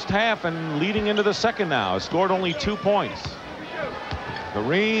first half and leading into the second now. Scored only 2 points.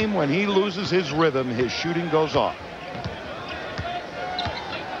 Kareem, when he loses his rhythm, his shooting goes off.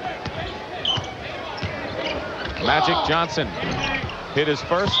 Magic Johnson hit his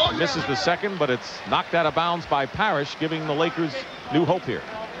first, misses the second, but it's knocked out of bounds by Parrish, giving the Lakers new hope here.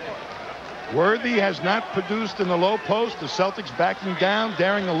 Worthy has not produced in the low post. The Celtics backing down,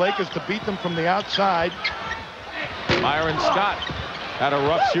 daring the Lakers to beat them from the outside. Myron Scott had a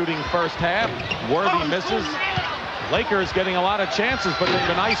rough shooting first half. Worthy misses. Lakers getting a lot of chances, but they've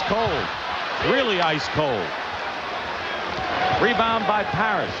been ice cold. Really ice cold. Rebound by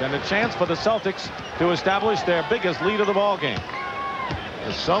Parrish, and a chance for the Celtics to establish their biggest lead of the ball game.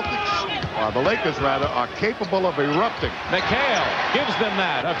 The Celtics, or the Lakers rather, are capable of erupting. McHale gives them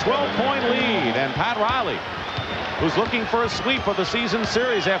that, a 12-point lead, and Pat Riley, who's looking for a sweep of the season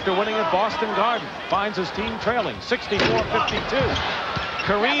series after winning at Boston Garden, finds his team trailing 64-52.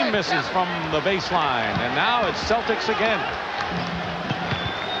 Kareem misses from the baseline, and now it's Celtics again.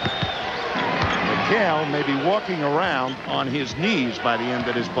 McHale may be walking around on his knees by the end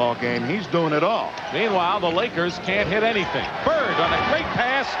of this ball game. He's doing it all. Meanwhile, the Lakers can't hit anything. Bird on a great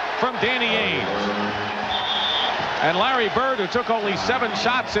pass from Danny Ainge. And Larry Bird, who took only 7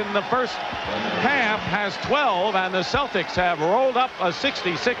 shots in the first half, has 12, and the Celtics have rolled up a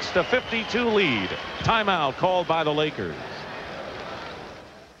 66-52 lead. Timeout called by the Lakers.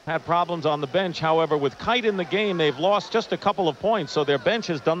 Had problems on the bench. However, with Kite in the game, they've lost just a couple of points, so their bench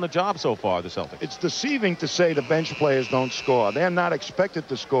has done the job so far, the Celtics. It's deceiving to say the bench players don't score. They're not expected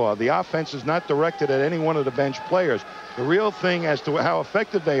to score. The offense is not directed at any one of the bench players. The real thing as to how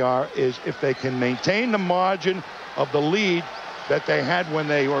effective they are is if they can maintain the margin of the lead that they had when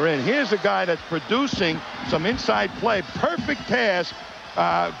they were in. Here's a guy that's producing some inside play. Perfect pass.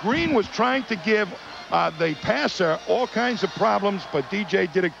 Green was trying to give the passer all kinds of problems, but DJ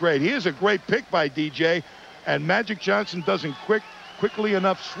did it great. Here's a great pick by DJ, and Magic Johnson doesn't quickly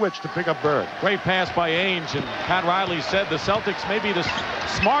enough switch to pick up Bird. Great pass by Ainge, and Pat Riley said the Celtics may be the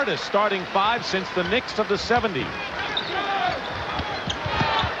smartest starting 5 since the Knicks of the 70s.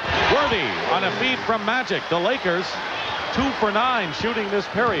 Worthy on a feed from Magic. The Lakers 2 for 9 shooting this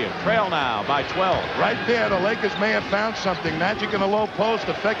period. Trail now by 12. Right there, the Lakers may have found something. Magic in a low post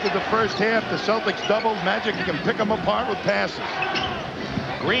affected the first half. The Celtics doubled. Magic can pick them apart with passes.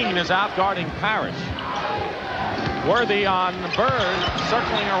 Green is out guarding Parrish. Worthy on Bird,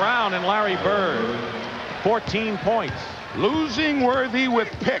 circling around, and Larry Bird 14 points. Losing Worthy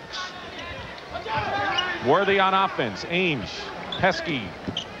with picks. Worthy on offense. Ainge, pesky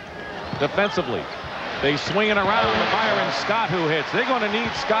defensively. They swing it around to Byron Scott, who hits. They're going to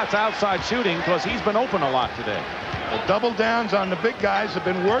need Scott's outside shooting because he's been open a lot today. The double downs on the big guys have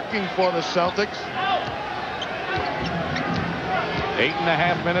been working for the Celtics.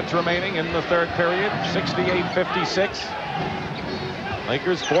 8.5 minutes remaining in the third period. 68-56.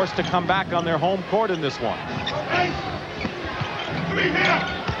 Lakers forced to come back on their home court in this one.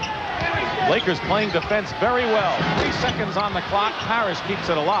 Lakers playing defense very well. 3 seconds on the clock. Parrish keeps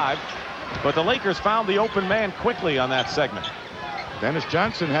it alive. But the Lakers found the open man quickly on that segment. Dennis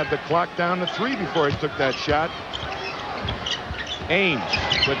Johnson had the clock down to 3 before he took that shot.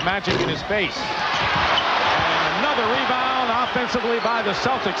 Ainge with Magic in his face. And another rebound offensively by the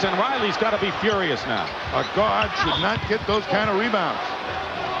Celtics, and Riley's got to be furious now. A guard should not get those kind of rebounds.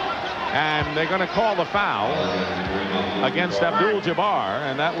 And they're going to call the foul against Abdul-Jabbar,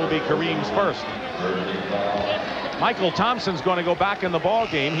 and that will be Kareem's first. Michael Thompson's going to go back in the ball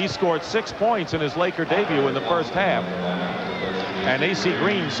game. He scored 6 points in his Laker debut in the first half. And AC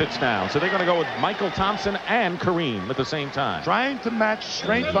Green sits down. So they're going to go with Michael Thompson and Kareem at the same time. Trying to match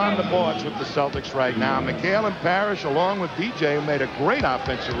strength on the boards with the Celtics right now. McHale and Parrish, along with DJ, who made a great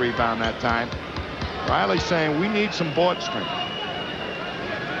offensive rebound that time. Riley saying we need some board strength.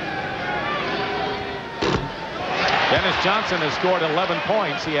 Dennis Johnson has scored 11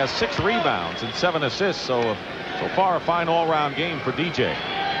 points. He has 6 rebounds and 7 assists. So far, a fine all-round game for DJ.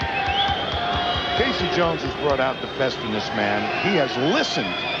 Casey Jones has brought out the best in this man. He has listened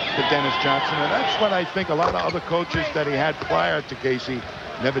to Dennis Johnson, and that's what I think a lot of other coaches that he had prior to Casey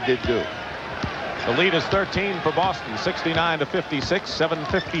never did do. The lead is 13 for Boston, 69-56,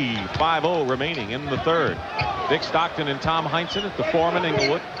 7:55 remaining in the third. Dick Stockton and Tom Heinsohn at the Foreman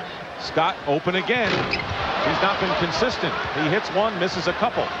Inglewood. Scott open again. He's not been consistent. He hits one, misses a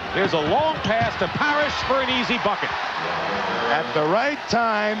couple. Here's a long pass to Parrish for an easy bucket. At the right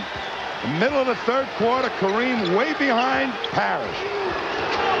time, the middle of the third quarter, Kareem way behind Parrish.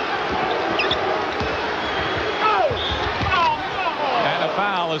 And a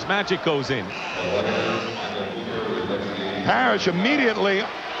foul as Magic goes in. Parrish immediately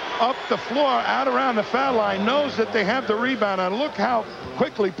up the floor, out around the foul line, knows that they have the rebound. And look how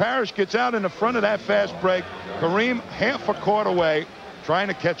quickly Parrish gets out in the front of that fast break. Kareem half a court away, trying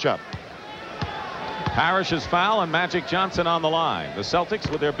to catch up. Parrish's foul and Magic Johnson on the line. The Celtics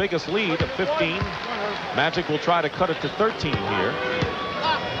with their biggest lead of 15. Magic will try to cut it to 13 here.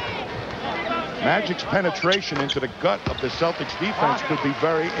 Magic's penetration into the gut of the Celtics defense could be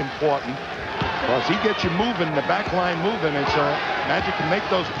very important, because he gets you moving, the back line moving, and so Magic can make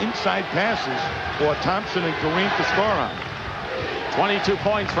those inside passes for Thompson and Kareem to score on. 22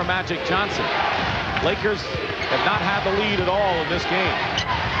 points for Magic Johnson. Lakers have not had the lead at all in this game.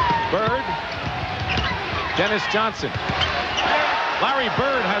 Bird, Dennis Johnson. Larry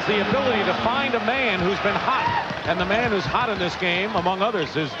Bird has the ability to find a man who's been hot. And the man who's hot in this game, among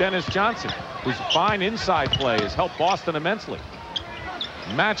others, is Dennis Johnson, whose fine inside play has helped Boston immensely.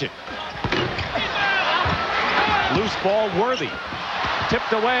 Magic. Loose ball, Worthy.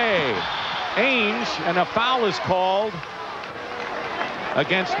 tipped away. Ainge, and a foul is called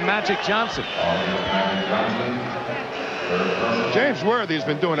against Magic Johnson. James Worthy's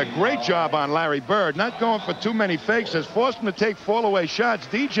been doing a great job on Larry Bird, not going for too many fakes, has forced him to take fall-away shots.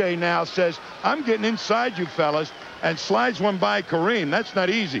 DJ now says, I'm getting inside you fellas, and slides one by Kareem. That's not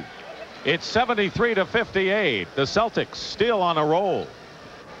easy. It's 73-58. The Celtics still on a roll.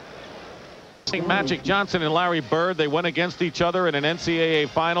 Magic Johnson and Larry Bird, they went against each other in an NCAA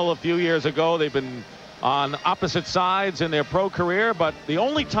final a few years ago. They've been on opposite sides in their pro career, but the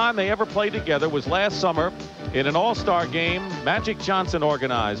only time they ever played together was last summer in an all-star game Magic Johnson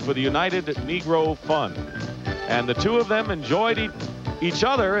organized for the United Negro Fund. And the two of them enjoyed each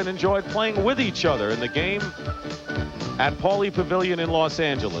other and enjoyed playing with each other in the game at Pauley Pavilion in Los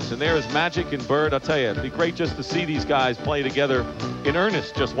Angeles. And there's Magic and Bird. I'll tell you, it'd be great just to see these guys play together in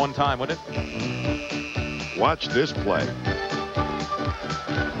earnest just one time, wouldn't it? Watch this play.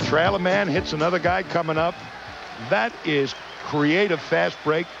 Trailer man hits another guy coming up. That is creative fast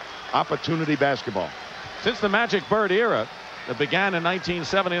break opportunity basketball. Since the Magic Bird era that began in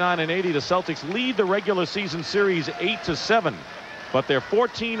 1979 and 80, the Celtics lead the regular season series 8-7. But they're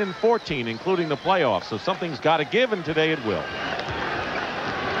 14-14, including the playoffs. So something's got to give, and today it will.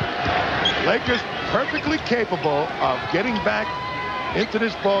 Lakers perfectly capable of getting back into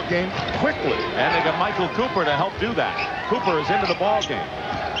this ball game quickly. And they got Michael Cooper to help do that. Cooper is into the ball game.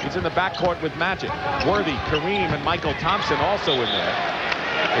 He's in the backcourt with Magic. Worthy, Kareem, and Michael Thompson also in there.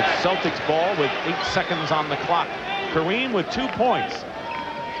 It's Celtics ball with 8 seconds on the clock. Kareem with 2 points.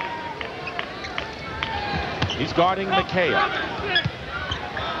 He's guarding McHale.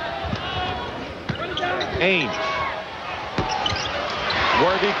 Ainge.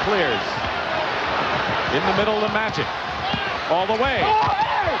 Worthy clears. In the middle of Magic. All the way.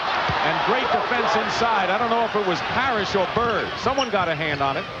 And great defense inside. I don't know if it was Parrish or Bird. Someone got a hand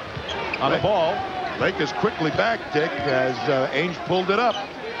on it. On the ball. Lakers quickly back, Dick, as Ainge pulled it up.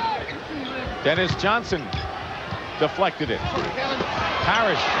 Dennis Johnson deflected it.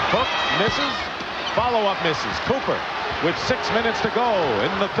 Parrish hook, misses. Follow-up misses. Cooper with 6 minutes to go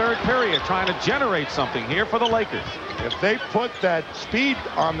in the third period, trying to generate something here for the Lakers. If they put that speed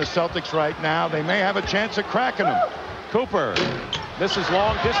on the Celtics right now, they may have a chance of cracking them. Cooper. This is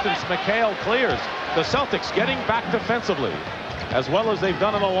long distance. McHale clears. The Celtics getting back defensively as well as they've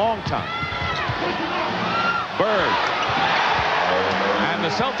done in a long time. Bird. And the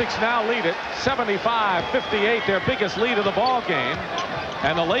Celtics now lead it 75-58, their biggest lead of the ball game.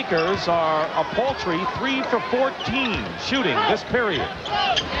 And the Lakers are a paltry 3 for 14 shooting this period.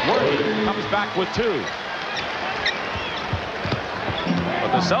 Worthy comes back with 2.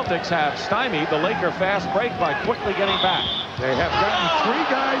 But the Celtics have stymied the Laker fast break by quickly getting back. They have gotten 3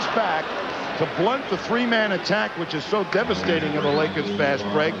 guys back to blunt the 3-man attack, which is so devastating of the Lakers fast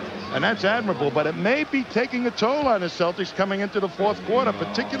break. And that's admirable, but it may be taking a toll on the Celtics coming into the fourth quarter,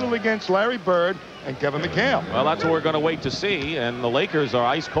 particularly against Larry Bird and Kevin McHale. Well, that's what we're going to wait to see, and the Lakers are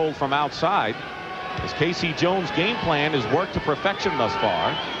ice cold from outside as Casey Jones' game plan is worked to perfection thus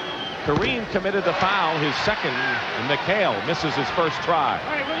far. Kareem committed the foul, his second, and McHale misses his first try.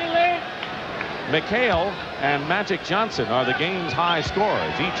 McHale and Magic Johnson are the game's high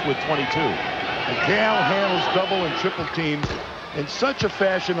scorers, each with 22. McHale handles double and triple teams in such a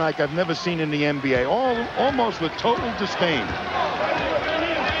fashion like I've never seen in the NBA, almost with total disdain.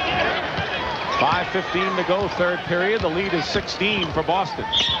 5:15 to go, third period. The lead is 16 for Boston.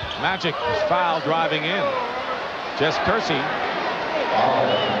 Magic is foul driving in. Jess Kersey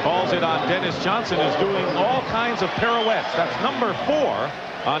calls it on Dennis Johnson, who's doing all kinds of pirouettes. That's number 4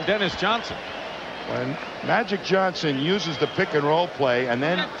 on Dennis Johnson. When Magic Johnson uses the pick and roll play and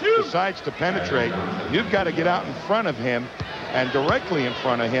then decides to penetrate, you've got to get out in front of him and directly in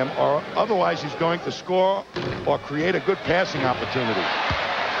front of him, or otherwise he's going to score or create a good passing opportunity.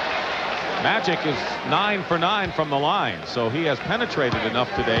 Magic is 9 for 9 from the line, so he has penetrated enough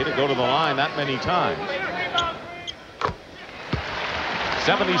today to go to the line that many times.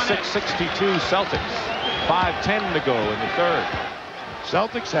 76-62 Celtics. 5:10 to go in the third.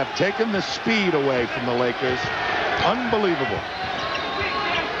 Celtics have taken the speed away from the Lakers. Unbelievable.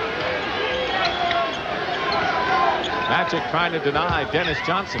 Magic trying to deny Dennis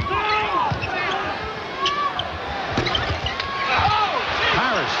Johnson.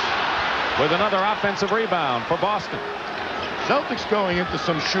 Parrish with another offensive rebound for Boston. Celtics going into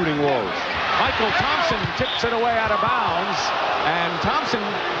some shooting woes. Michael Thompson tips it away out of bounds, and Thompson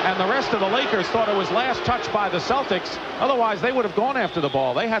and the rest of the Lakers thought it was last touch by the Celtics. Otherwise, they would have gone after the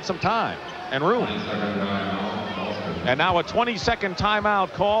ball. They had some time and room. And now a 20-second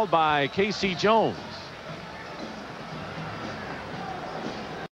timeout called by Casey Jones.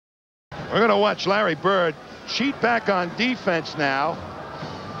 We're going to watch Larry Bird cheat back on defense now.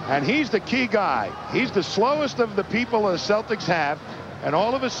 And he's the key guy. He's the slowest of the people the Celtics have. And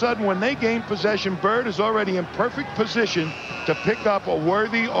all of a sudden, when they gain possession, Bird is already in perfect position to pick up a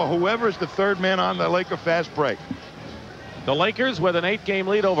Worthy or whoever is the third man on the Laker fast break. The Lakers with an 8-game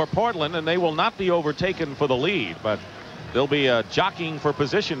lead over Portland, and they will not be overtaken for the lead, but they'll be jockeying for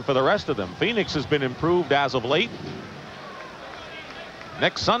position for the rest of them. Phoenix has been improved as of late.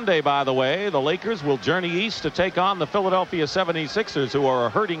 Next Sunday, by the way, the Lakers will journey east to take on the Philadelphia 76ers, who are a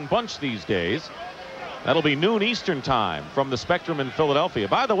hurting bunch these days. That'll be noon Eastern time from the Spectrum in Philadelphia.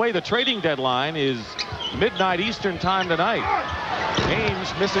 By the way, the trading deadline is midnight Eastern time tonight.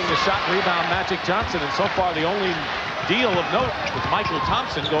 Ainge missing the shot, rebound, Magic Johnson, and so far the only deal of note is Michael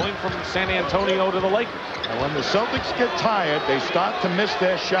Thompson going from San Antonio to the Lakers. And when the Celtics get tired, they start to miss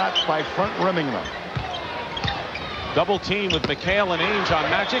their shots by front rimming them. Double team with McHale and Ainge on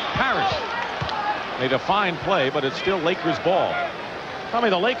Magic. Parrish made a fine play, but it's still Lakers ball. Tommy,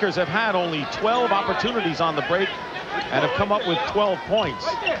 the Lakers have had only 12 opportunities on the break and have come up with 12 points.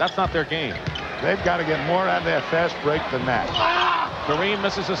 That's not their game. They've got to get more out of their fast break than that. Kareem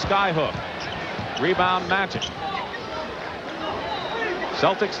misses a sky hook. Rebound Magic.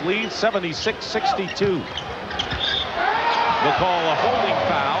 Celtics lead 76-62. They'll call a holding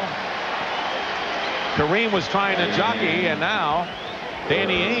foul. Kareem was trying to jockey, and now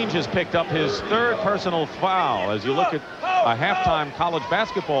Danny Ainge has picked up his third personal foul. As you look at a halftime college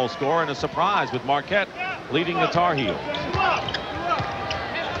basketball score, and a surprise with Marquette leading the Tar Heels.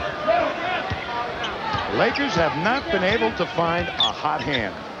 Lakers have not been able to find a hot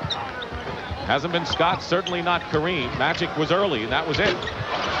hand. Hasn't been Scott, certainly not Kareem. Magic was early, and that was it.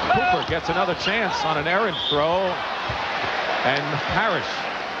 Cooper gets another chance on an errant throw, and Parrish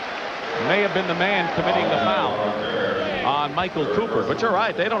may have been the man committing the foul on Michael Cooper. But you're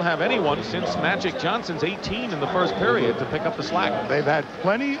right, they don't have anyone since Magic Johnson's 18 in the first period to pick up the slack. They've had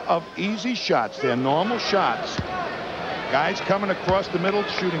plenty of easy shots. They're normal shots. Guys coming across the middle,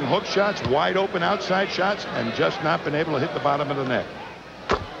 shooting hook shots, wide open outside shots, and just not been able to hit the bottom of the net.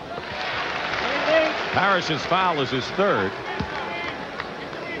 Parrish's foul is his third.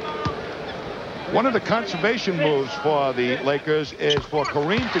 One of the conservation moves for the Lakers is for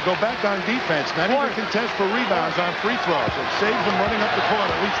Kareem to go back on defense, not even contest for rebounds on free throws. It saves them running up the court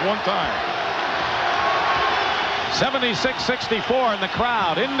at least one time. 76-64, and the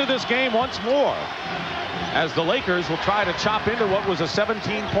crowd into this game once more, as the Lakers will try to chop into what was a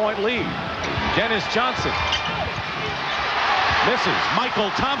 17-point lead. Dennis Johnson misses. Michael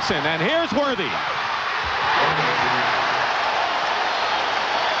Thompson, and here's Worthy.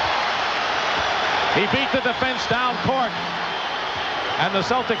 He beat the defense down court, and the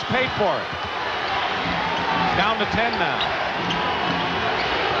Celtics paid for it. Down to 10 now.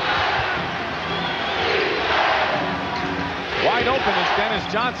 Wide open is Dennis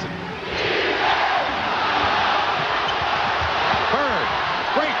Johnson. Bird.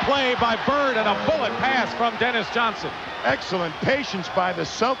 Great play by Bird, and a bullet pass from Dennis Johnson. Excellent patience by the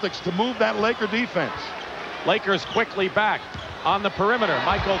Celtics to move that Laker defense. Lakers quickly back on the perimeter.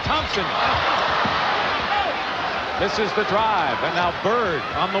 Michael Thompson. This is the drive, and now Bird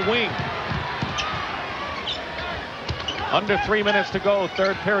on the wing. Under 3 minutes to go,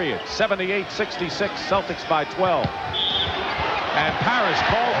 third period. 78-66, Celtics by 12. And Parrish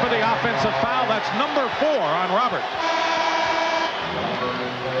called for the offensive foul. That's number 4 on Robert.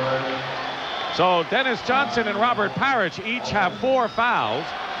 So Dennis Johnson and Robert Parrish each have 4 fouls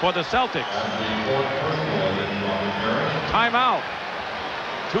for the Celtics. Timeout.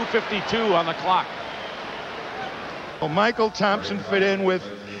 2:52 on the clock. Well, Michael Thompson fit in with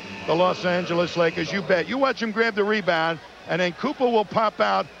the Los Angeles Lakers. You bet. You watch him grab the rebound, and then Cooper will pop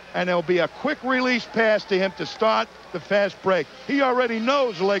out, and there'll be a quick release pass to him to start the fast break. He already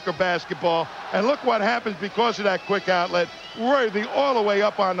knows Laker basketball, and look what happens because of that quick outlet. Worthy all the way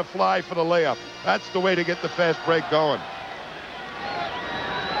up on the fly for the layup. That's the way to get the fast break going.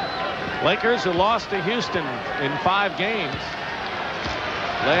 Lakers, who lost to Houston in 5 games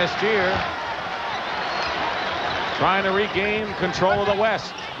last year, trying to regain control of the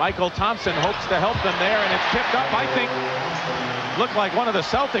West. Michael Thompson hopes to help them there, and it's tipped up. I think looked like one of the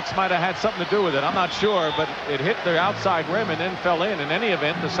Celtics might have had something to do with it. I'm not sure, but it hit the outside rim and then fell in. In any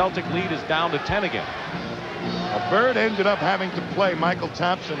event, the Celtic lead is down to 10 again. Bird ended up having to play Michael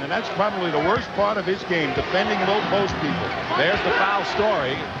Thompson, and that's probably the worst part of his game, defending low post people. There's the foul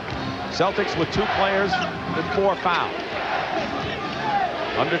story. Celtics with 2 players with 4 fouls.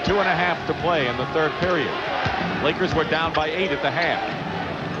 Under 2.5 to play in the third period. Lakers were down by 8 at the half.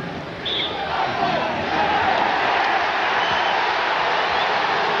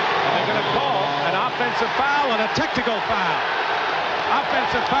 And they're going to offensive foul and a technical foul.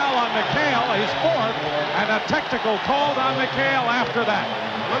 Offensive foul on McHale, his fourth, and a technical called on McHale after that.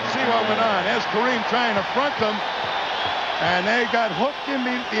 Let's see what went on. There's Kareem trying to front them, and they got hooked in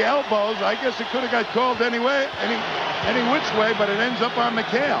the elbows. I guess it could have got called any which way, but it ends up on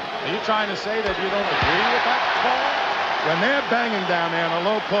McHale. Are you trying to say that you don't agree with that call? When they're banging down there on a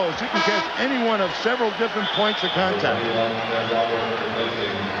low post, you can catch any one of several different points of contact.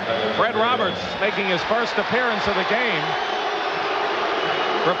 Fred Roberts making his first appearance of the game.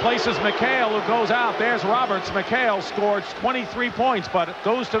 Replaces McHale, who goes out. There's Roberts. McHale scored 23 points, but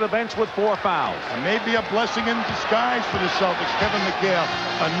goes to the bench with 4 fouls. And maybe a blessing in disguise for the Celtics. Kevin McHale,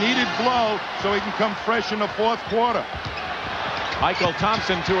 a needed blow so he can come fresh in the fourth quarter. Michael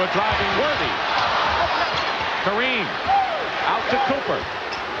Thompson to a driving Worthy. Kareem out to Cooper.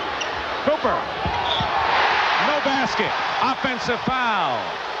 Cooper. No basket. Offensive foul.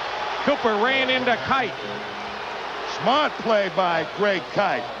 Cooper ran into Kite. Smart play by Greg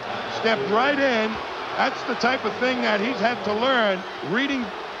Kite. Stepped right in. That's the type of thing that he's had to learn, reading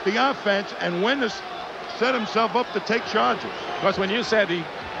the offense and when to set himself up to take charges. Because when you said the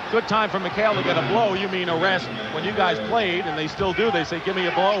good time for McHale to get a blow, you mean a rest. When you guys played, and they still do, they say, give me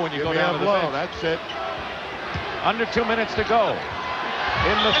a blow when you go down to the bench. That's it. Under 2 minutes to go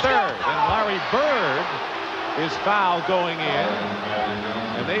in the third. And Larry Bird is fouled going in.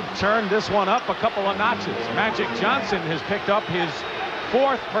 And they've turned this one up a couple of notches. Magic Johnson has picked up his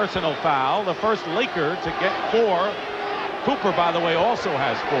 4th personal foul, the first Laker to get 4. Cooper, by the way, also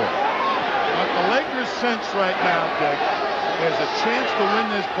has 4. What the Lakers sense right now, Dick, there's a chance to win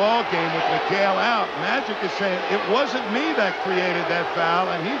this ball game with McHale out. Magic is saying, it wasn't me that created that foul,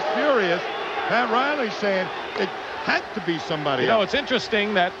 and he's furious. Pat Riley's saying it had to be somebody else. You know, it's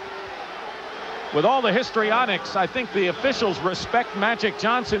interesting that with all the histrionics, I think the officials respect Magic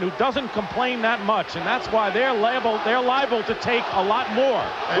Johnson, who doesn't complain that much, and that's why they're liable to take a lot more.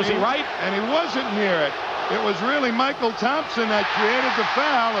 Was he right? And he wasn't near it. It was really Michael Thompson that created the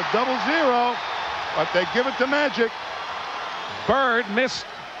foul, a 0-0, but they give it to Magic. Bird missed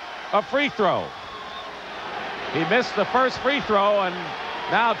a free throw. He missed the first free throw, and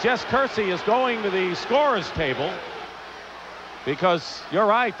now Jess Kersey is going to the scorer's table. Because you're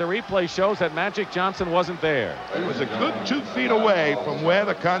right, the replay shows that Magic Johnson wasn't there. He was a good 2 feet away from where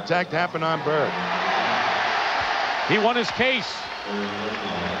the contact happened on Bird. He won his case.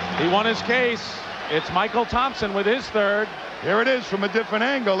 He won his case. It's Michael Thompson with his 3rd. Here it is from a different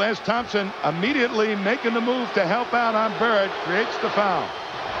angle. There's Thompson immediately making the move to help out on Bird. Creates the foul.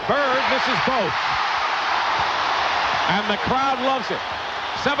 Bird misses both. And the crowd loves it.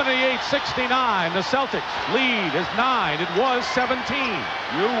 78-69. The Celtics lead is 9. It was 17.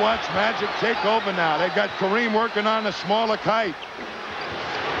 You watch Magic take over now. They got Kareem working on a smaller Kite.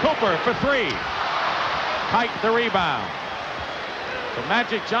 Cooper for 3. Kite the rebound. So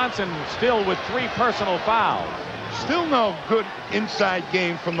Magic Johnson still with 3 personal fouls. Still no good inside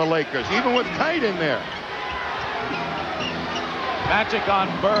game from the Lakers, even with Kite in there. Magic on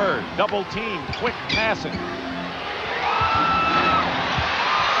Bird. Double team. Quick passing.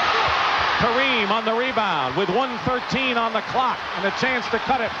 Kareem on the rebound with 1:13 on the clock and a chance to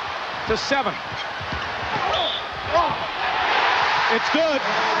cut it to 7. It's good.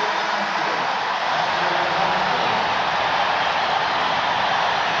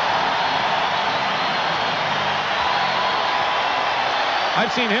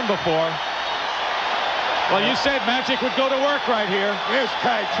 I've seen him before. Well, you said Magic would go to work right here. Here's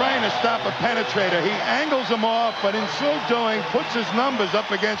Kite trying to stop a penetrator. He angles him off, but in so doing, puts his numbers up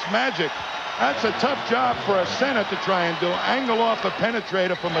against Magic. That's a tough job for a center to try and do. Angle off a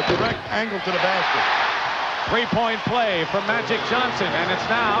penetrator from a direct angle to the basket. 3-point play from Magic Johnson, and it's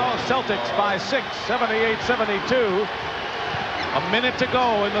now Celtics by 6, 78-72. A minute to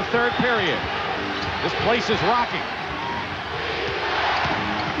go in the 3rd period. This place is rocking.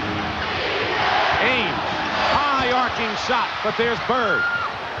 Ames. High arcing shot, but there's Bird.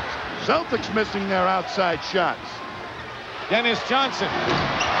 Celtics missing their outside shots. Dennis Johnson.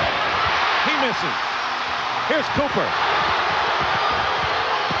 He misses. Here's Cooper.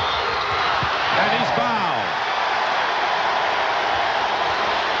 And he's fouled.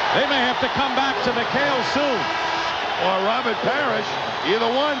 They may have to come back to McHale soon. Or Robert Parrish,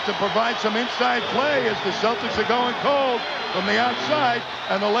 either one, to provide some inside play as the Celtics are going cold from the outside,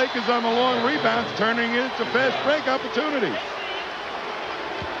 and the Lakers on the long rebounds turning it into fast break opportunities.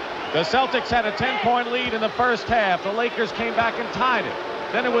 The Celtics had a 10-point lead in the first half. The Lakers came back and tied it.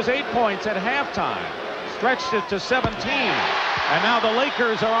 Then it was 8 points at halftime. Stretched it to 17. And now the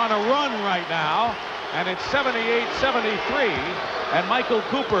Lakers are on a run right now. And it's 78-73. and Michael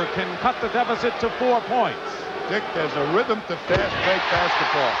Cooper can cut the deficit to 4 points. Dick, there's a rhythm to fast break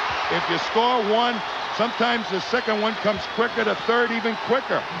basketball. If you score one, sometimes the second one comes quicker, the third even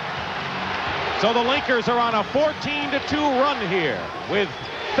quicker. So the Lakers are on a 14-2 run here with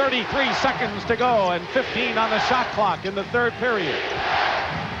 33 seconds to go and 15 on the shot clock in the third period.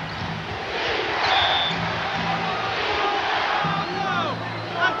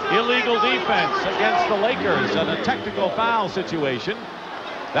 Illegal defense against the Lakers and a technical foul situation.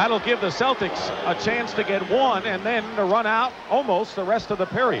 That'll give the Celtics a chance to get one and then to run out almost the rest of the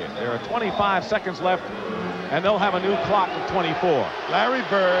period. There are 25 seconds left, and they'll have a new clock of 24. Larry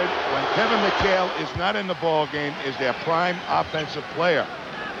Bird, when Kevin McHale is not in the ball game, is their prime offensive player.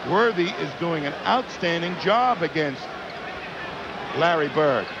 Worthy is doing an outstanding job against Larry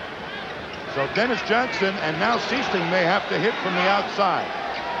Bird. So Dennis Johnson and now Seaston may have to hit from the outside.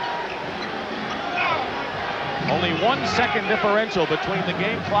 Only 1 second differential between the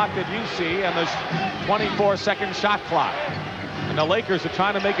game clock that you see and the 24-second shot clock. And the Lakers are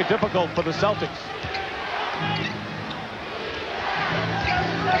trying to make it difficult for the Celtics.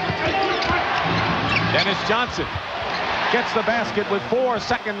 Dennis Johnson gets the basket with 4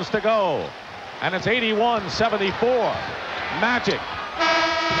 seconds to go. And it's 81-74. Magic.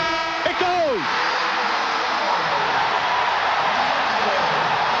 It goes!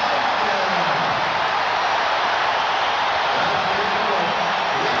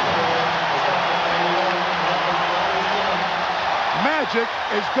 Magic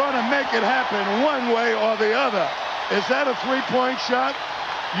is going to make it happen one way or the other. Is that a three-point shot?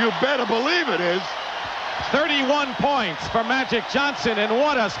 You better believe it is. 31 points for Magic Johnson, and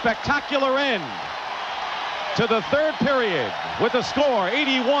what a spectacular end to the third period with the score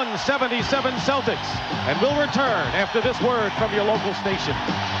 81-77 Celtics. And we'll return after this word from your local station.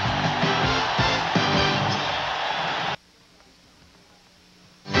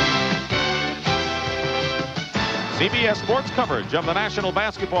 CBS Sports coverage of the National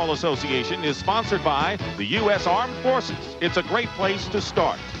Basketball Association is sponsored by the U.S. Armed Forces. It's a great place to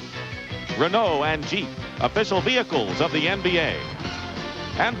start. Renault and Jeep, official vehicles of the NBA.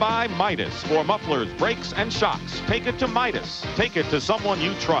 And by Midas for mufflers, brakes, and shocks. Take it to Midas. Take it to someone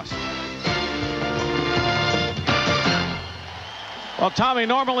you trust. Well, Tommy,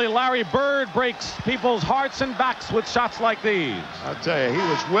 normally Larry Bird breaks people's hearts and backs with shots like these. I'll tell you, he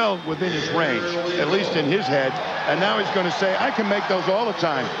was well within his range, at least in his head. And now he's going to say, I can make those all the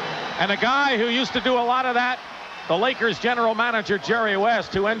time. And a guy who used to do a lot of that, the Lakers general manager Jerry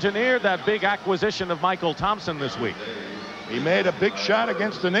West, who engineered that big acquisition of Michael Thompson this week. He made a big shot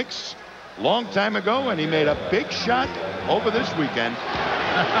against the Knicks long time ago, and he made a big shot over this weekend.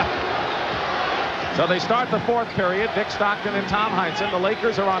 So they start the fourth period. Dick Stockton and Tom Heinsohn. The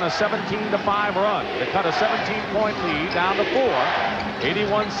Lakers are on a 17-5 run. They cut a 17-point lead down to 4.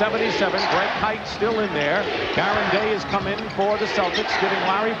 81-77. Greg Kite still in there. Darren Day has come in for the Celtics, giving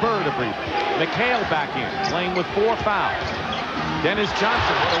Larry Bird a breather. McHale back in, playing with 4 fouls. Dennis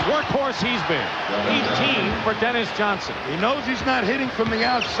Johnson, what a workhorse he's been. 18 for Dennis Johnson. He knows he's not hitting from the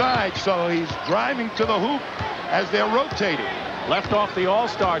outside, so he's driving to the hoop as they're rotating. Left off the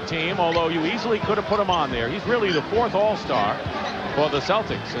All-Star team, although you easily could have put him on there. He's really the 4th All-Star for the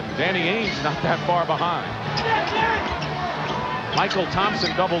Celtics, and Danny Ainge not that far behind. Michael Thompson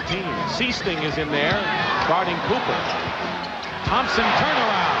double team. Seasting is in there, guarding Cooper. Thompson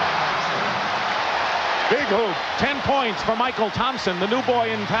turnaround. Big hoop. 10 points for Michael Thompson, the new boy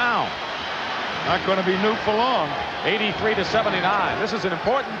in town. Not going to be new for long. 83-79. This is an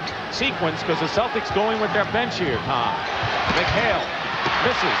important sequence because the Celtics going with their bench here, Tom. McHale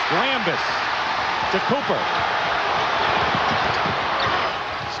misses. Rambis to Cooper.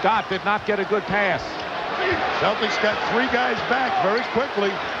 Scott did not get a good pass. Celtics got 3 guys back very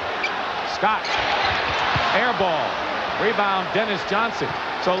quickly. Scott. Air ball. Rebound Dennis Johnson.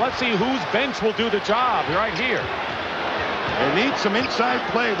 So let's see whose bench will do the job right here. They need some inside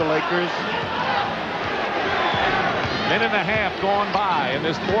play, the Lakers. Minute and a half gone by in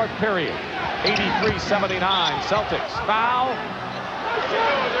this fourth period. 83-79 Celtics. Foul.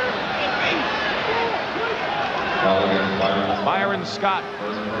 Byron Scott.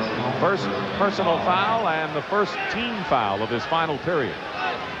 First personal foul and the first team foul of his final period.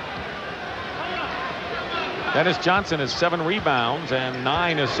 Dennis Johnson has 7 rebounds and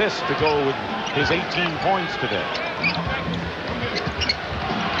 9 assists to go with his 18 points today.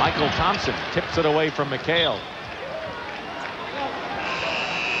 Michael Thompson tips it away from McHale.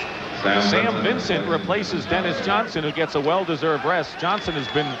 Sam Vincent replaces Dennis Johnson, who gets a well-deserved rest. Johnson has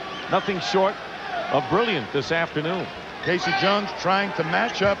been nothing short of brilliant this afternoon. Casey Jones trying to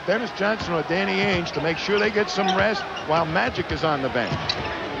match up Dennis Johnson or Danny Ainge to make sure they get some rest while Magic is on the bench.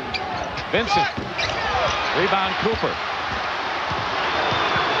 Vincent. Rebound Cooper.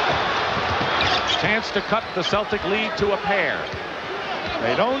 Chance to cut the Celtic lead to a pair.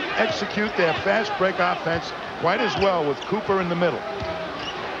 They don't execute their fast break offense quite as well with Cooper in the middle.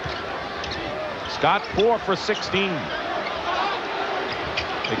 Scott 4 for 16.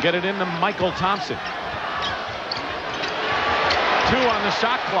 They get it into Michael Thompson. 2 on the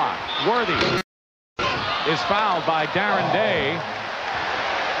shot clock. Worthy is fouled by Darren Day.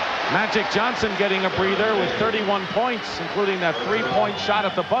 Magic Johnson getting a breather with 31 points, including that 3-point shot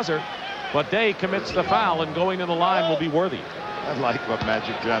at the buzzer. But Day commits the foul, and going to the line will be Worthy. I like what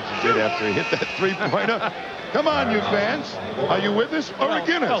Magic Johnson did after he hit that 3-pointer. Come on, you fans. Are you with us or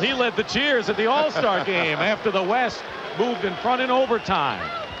against us? Well, he led the cheers at the All-Star game after the West moved in front in overtime.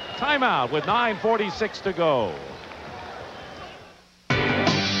 Timeout with 9:46 to go.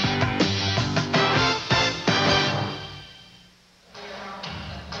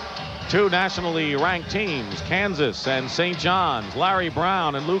 Two nationally ranked teams, Kansas and St. John's. Larry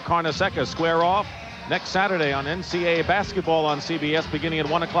Brown and Lou Carnesecca square off next Saturday on NCAA basketball on CBS beginning at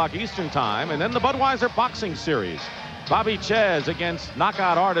 1 o'clock Eastern time. And then the Budweiser boxing series. Bobby Chez against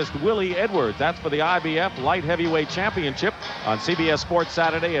knockout artist Willie Edwards. That's for the IBF Light Heavyweight Championship on CBS Sports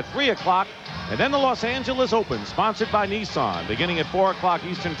Saturday at 3 o'clock. And then the Los Angeles Open, sponsored by Nissan, beginning at 4 o'clock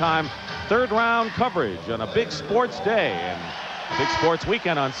Eastern time. Third round coverage on a big sports day and big sports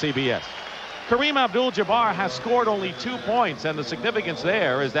weekend on CBS. Kareem Abdul-Jabbar has scored only 2 points, and the significance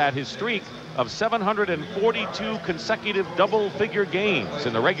there is that his streak of 742 consecutive double-figure games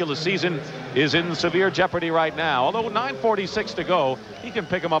in the regular season is in severe jeopardy right now. Although 9:46 to go, he can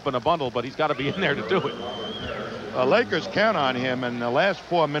pick him up in a bundle, but he's got to be in there to do it. The Lakers count on him in the last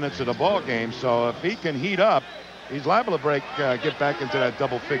 4 minutes of the ball game, so if he can heat up, he's liable to get back into that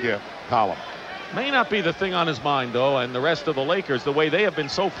double-figure column. May not be the thing on his mind, though, and the rest of the Lakers, the way they have been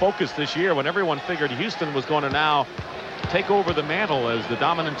so focused this year when everyone figured Houston was going to now take over the mantle as the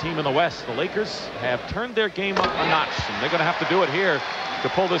dominant team in the West. The Lakers have turned their game up a notch, and they're going to have to do it here to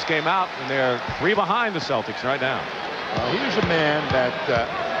pull this game out, and they're 3 behind the Celtics right now. Here's a man that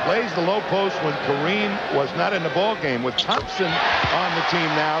plays the low post when Kareem was not in the ball game. With Thompson on the team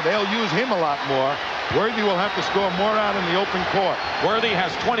now, they'll use him a lot more. Worthy will have to score more out in the open court. Worthy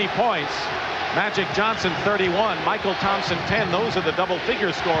has 20 points. Magic Johnson 31, Michael Thompson 10. Those are the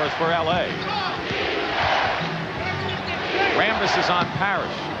double-figure scores for LA. Rambis is on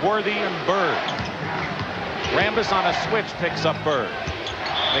Parrish, Worthy and Bird. Rambis on a switch picks up Bird.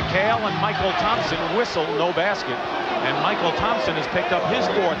 McHale and Michael Thompson whistle no basket, and Michael Thompson has picked up his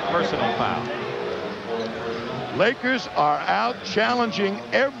 4th personal foul. Lakers are out challenging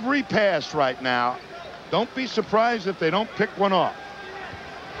every pass right now. Don't be surprised if they don't pick one off.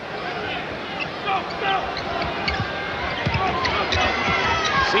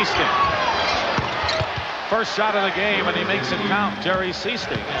 Seasting. First shot of the game, and he makes it count. Jerry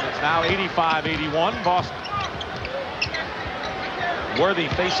Seasting, and it's now 85-81 Boston. Worthy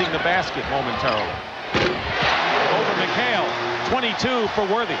facing the basket momentarily. Over McHale, 22 for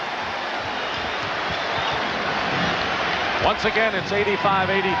Worthy. Once again, it's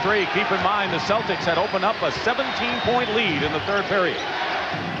 85-83. Keep in mind the Celtics had opened up a 17-point lead in the 3rd period.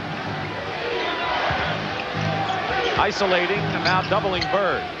 Isolating and now doubling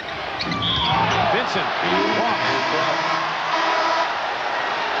Bird. Vincent walks.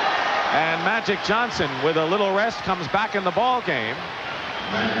 And Magic Johnson, with a little rest, comes back in the ball game.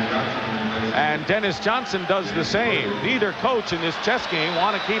 And Dennis Johnson does the same. Neither coach in this chess game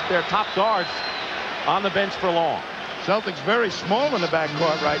want to keep their top guards on the bench for long. Celtics very small in the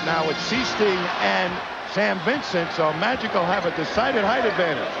backcourt right now with Seasting and Sam Vincent, so Magic will have a decided height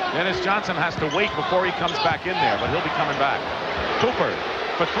advantage. Dennis Johnson has to wait before he comes back in there, but he'll be coming back. Cooper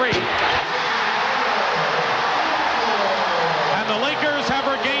for 3. And the Lakers have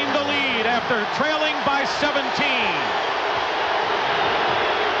regained the lead after trailing by 17.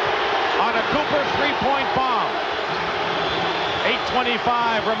 On a Cooper 3-point bomb.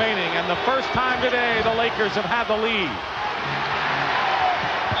 8:25 remaining, and the first time today the Lakers have had the lead.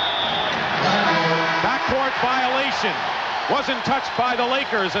 Backcourt violation wasn't touched by the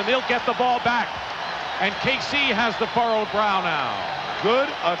Lakers, and they'll get the ball back. And KC has the furrowed brow now. Good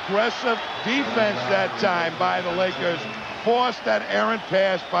aggressive defense that time by the Lakers. Forced that errant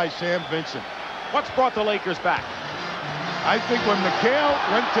pass by Sam Vincent. What's brought the Lakers back? I think when McHale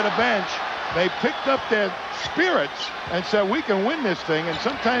went to the bench, they picked up their spirits and said, we can win this thing. And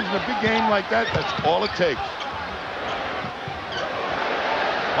sometimes in a big game like that, that's all it takes.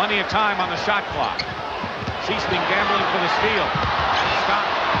 Plenty of time on the shot clock. Seasting gambling for the steal. Stop.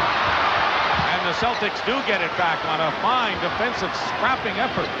 And the Celtics do get it back on a fine defensive scrapping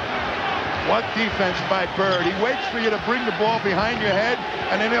effort. What defense by Bird. He waits for you to bring the ball behind your head,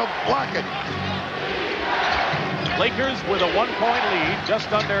 and then he'll block it. Lakers with a 1-point lead,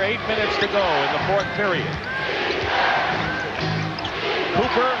 just under 8 minutes to go in the fourth period.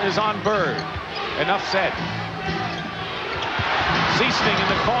 Cooper is on Bird. Enough said. Seasting in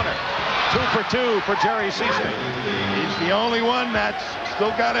the corner. 2 for 2 for Jerry Seasting. He's the only one that's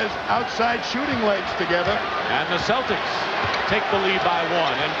still got his outside shooting legs together. And the Celtics take the lead by 1.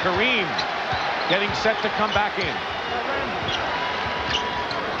 And Kareem getting set to come back in.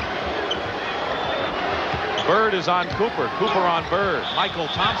 Bird is on Cooper. Cooper on Bird. Michael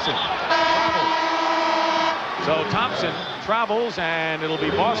Thompson travels. So Thompson travels, and it'll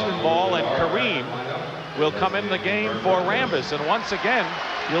be Boston ball, and Kareem will come in the game for Rambis. And once again,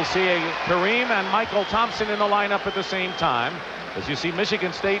 you'll see a Kareem and Michael Thompson in the lineup at the same time, as you see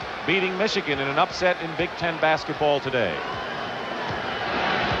Michigan State beating Michigan in an upset in Big Ten basketball today.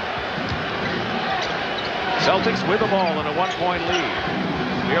 Celtics with the ball in a 1-point lead.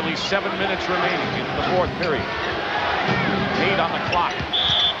 Nearly 7 minutes remaining in the fourth period. 8 on the clock.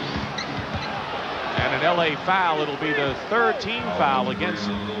 And an LA foul. It'll be the third team foul against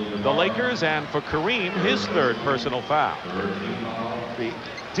the Lakers, and for Kareem, his third personal foul. The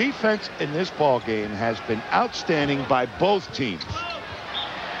defense in this ball game has been outstanding by both teams.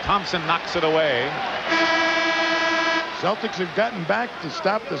 Thompson knocks it away. Celtics have gotten back to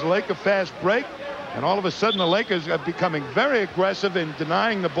stop this Laker fast break, and all of a sudden the Lakers are becoming very aggressive in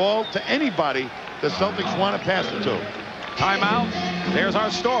denying the ball to anybody the Celtics want to pass it to. Timeout. There's our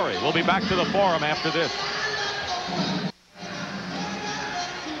story. We'll be back to the Forum after this.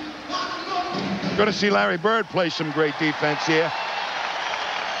 We're going to see Larry Bird play some great defense here.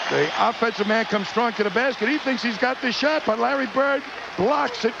 The offensive man comes strong to the basket. He thinks he's got the shot, but Larry Bird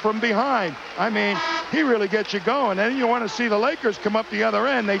blocks it from behind. I mean, he really gets you going. And then you want to see the Lakers come up the other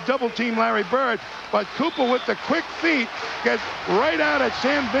end. They double team Larry Bird, but Cooper with the quick feet gets right out at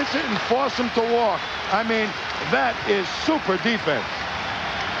Sam Vincent and force him to walk. I mean, that is super defense.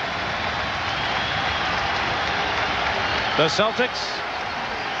 The Celtics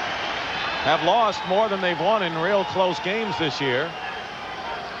have lost more than they've won in real close games this year.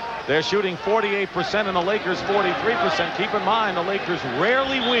 They're shooting 48% and the Lakers 43%. Keep in mind, the Lakers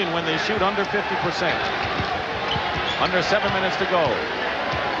rarely win when they shoot under 50%. Under 7 minutes to go.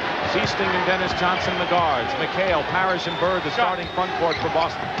 Seasting and Dennis Johnson, the guards. McHale, Parrish, and Bird, the starting front court for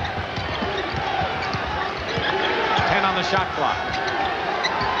Boston. 10 on the shot clock.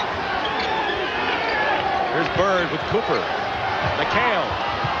 Here's Bird with Cooper. McHale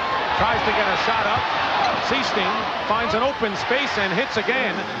tries to get a shot up. Seasting finds an open space and hits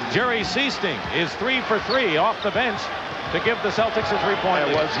again. Jerry Seasting is 3 for 3 off the bench to give the Celtics a 3-point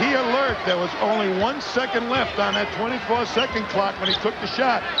lead. Was he alert? There was only 1 second left on that 24-second clock when he took the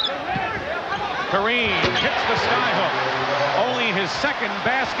shot. Kareem hits the skyhook. Only his second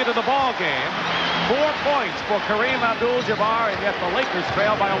basket of the ball game. 4 points for Kareem Abdul-Jabbar, and yet the Lakers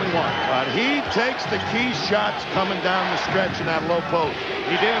trail by only 1. But he takes the key shots coming down the stretch in that low post.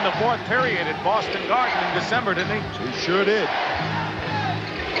 He did in the fourth period at Boston Garden in December, didn't he? He sure did.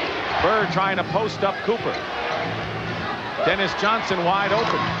 Bird trying to post up Cooper. Dennis Johnson wide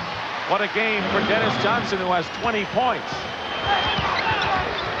open. What a game for Dennis Johnson, who has 20 points.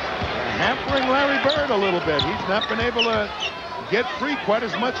 Hampering Larry Bird a little bit. He's not been able to get free quite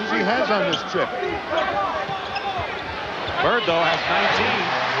as much as he has on this trip. Bird, though, has 19.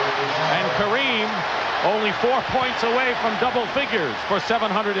 And Kareem only 4 points away from double figures for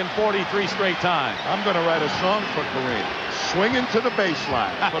 743 straight times. I'm going to write a song for Kareem. Swinging to the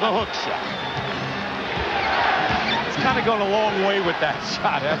baseline for the hook shot. It's kind of gone a long way with that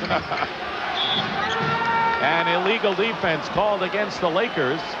shot, hasn't it? An illegal defense called against the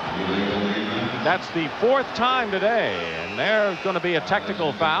Lakers. That's the 4th time today, and there's going to be a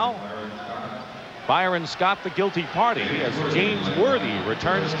technical foul. Byron Scott, the guilty party, as James Worthy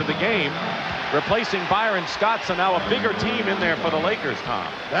returns to the game, replacing Byron Scott. So now a bigger team in there for the Lakers, Tom.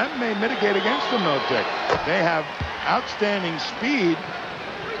 That may mitigate against them, though, Dick. They have outstanding speed,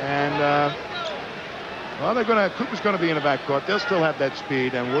 and well, Cooper's going to be in the backcourt. They'll still have that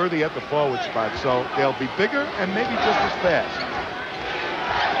speed, and Worthy at the forward spot, so they'll be bigger and maybe just as fast.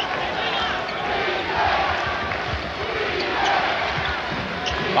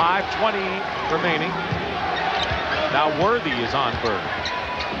 .5:20 remaining. Now Worthy is on Bird.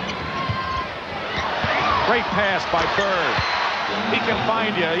 Great pass by Bird. He can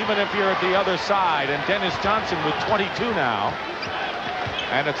find you even if you're at the other side. And Dennis Johnson with 22 now.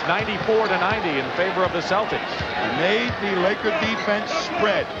 And it's 94-90 in favor of the Celtics. Made the Laker defense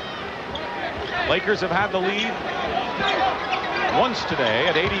spread. Lakers have had the lead once today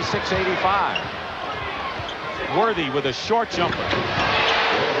at 86-85. Worthy with a short jumper.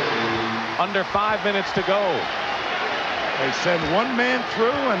 Under 5 minutes to go. They send one man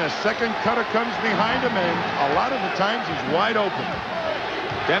through and a second cutter comes behind him, and a lot of the times he's wide open.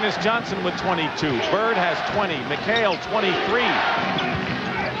 Dennis Johnson with 22. Bird has 20. McHale 23.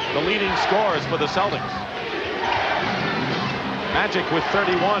 The leading scorers for the Celtics. Magic with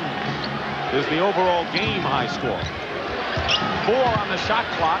 31 is the overall game high score. 4 on the shot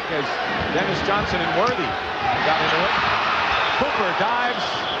clock as Dennis Johnson and Worthy got into it. Cooper dives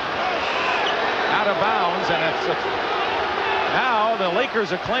out of bounds, and now the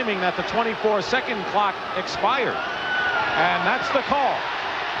Lakers are claiming that the 24-second clock expired, and that's the call.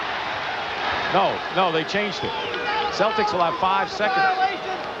 No, they changed it. Celtics will have 5 seconds.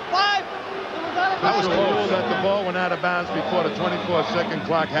 That was close. That the ball went out of bounds before the 24-second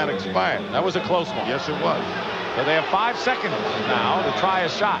clock had expired. That was a close one. Yes, it was. So they have 5 seconds now to try a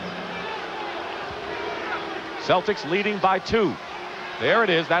shot. Celtics leading by 2. There it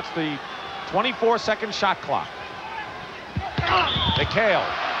is. That's the 24-second shot clock. McHale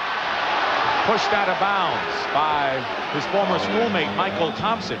pushed out of bounds by his former schoolmate Michael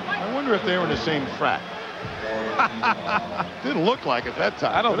Thompson. I wonder if they were in the same frat. Didn't look like it that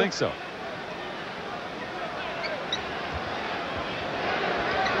time. I don't think so.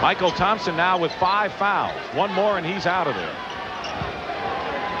 Michael Thompson now with 5 fouls. One more and he's out of there.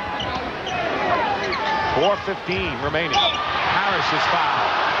 4:15 remaining. Parrish is fouled.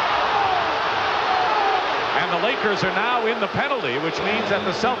 And the Lakers are now in the penalty, which means that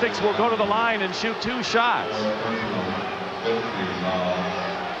the Celtics will go to the line and shoot 2 shots.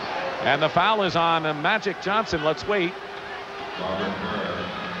 And the foul is on Magic Johnson. Let's wait.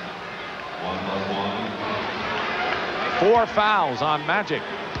 4 fouls on Magic.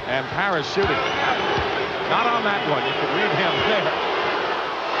 And Parrish shooting. Not on that one. You could read him there.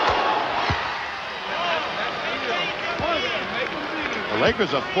 The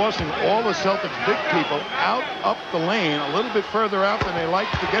Lakers are forcing all the Celtics big people out up the lane a little bit further out than they like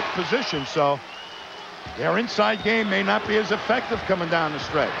to get position, so their inside game may not be as effective coming down the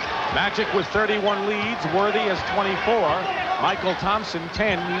stretch. Magic with 31 leads. Worthy has 24. Michael Thompson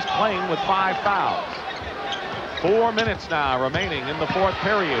 10. He's playing with 5 fouls. 4 minutes now remaining in the 4th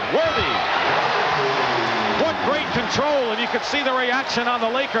period. Worthy. What great control, and you could see the reaction on the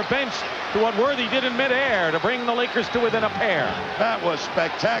Laker bench to what Worthy did in midair to bring the Lakers to within a pair. That was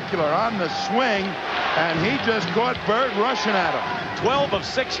spectacular on the swing, and he just caught Bird rushing at him. 12 of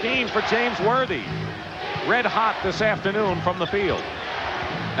 16 for James Worthy. Red hot this afternoon from the field.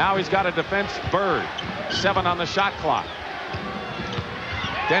 Now he's got to defense Bird. 7 on the shot clock.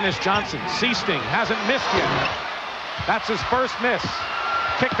 Dennis Johnson, Seasting hasn't missed yet. That's his first miss.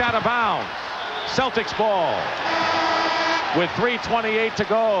 Kicked out of bounds. Celtics ball with 3:28 to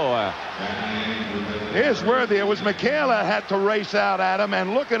go. Here's Worthy. It was McHale that had to race out at him,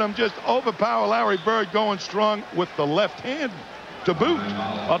 and look at him just overpower Larry Bird going strong with the left hand to boot.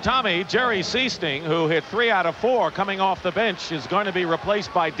 Well, Tommy, Jerry Seasting, who hit 3 out of 4 coming off the bench, is going to be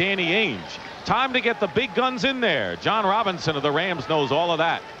replaced by Danny Ainge. Time to get the big guns in there. John Robinson of the Rams knows all of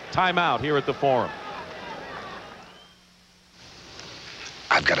that. Timeout here at the Forum.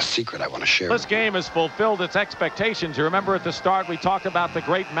 I've got a secret I want to share. This game has fulfilled its expectations. You remember at the start we talked about the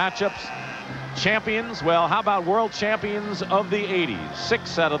great matchups. Champions, well, how about world champions of the 80s?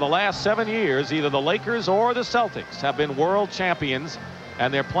 6 out of the last 7 years, either the Lakers or the Celtics have been world champions,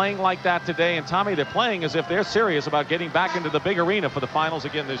 and they're playing like that today. And Tommy, they're playing as if they're serious about getting back into the big arena for the finals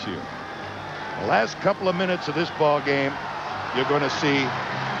again this year. The last couple of minutes of this ball game, you're going to see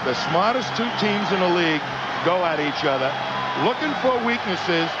the smartest 2 teams in the league go at each other, looking for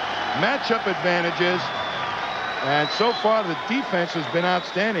weaknesses, matchup advantages, and so far the defense has been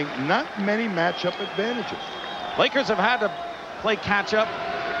outstanding. Not many matchup advantages. Lakers have had to play catch up.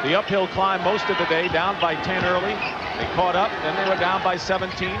 The uphill climb most of the day, down by 10 early. They caught up, then they were down by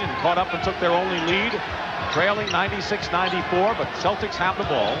 17 and caught up and took their only lead, trailing 96-94, but Celtics have the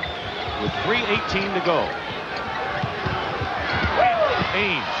ball with 3:18 to go.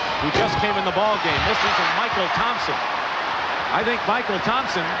 Ainge, who just came in the ball game, misses, and Michael Thompson. I think Michael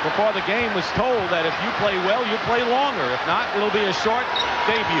Thompson, before the game, was told that if you play well, you play longer. If not, it'll be a short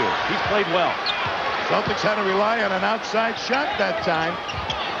debut. He's played well. Celtics had to rely on an outside shot that time.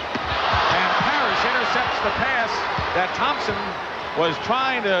 And Parrish intercepts the pass that Thompson was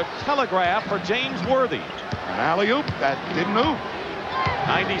trying to telegraph for James Worthy. An alley-oop that didn't oop.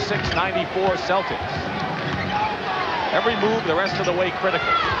 96-94 Celtics. Every move the rest of the way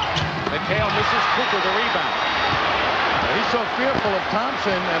critical. McHale misses. Cooper the rebound. He's so fearful of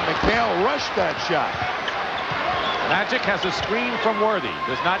Thompson, and McHale rushed that shot. Magic has a screen from Worthy.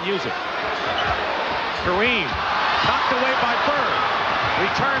 Does not use it. Kareem knocked away by Bird.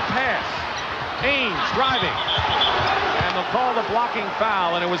 Return pass. Ainge driving. And they'll call the blocking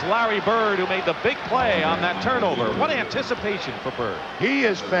foul, and it was Larry Bird who made the big play on that turnover. What anticipation for Bird. He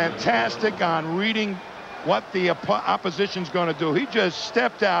is fantastic on reading what the opposition's going to do. He just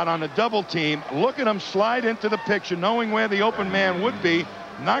stepped out on a double team, look at him slide into the picture, knowing where the open man would be,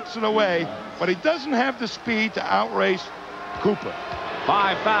 knocks it away, but he doesn't have the speed to outrace Cooper.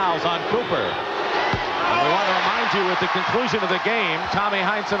 5 fouls on Cooper. And we want to remind you at the conclusion of the game, Tommy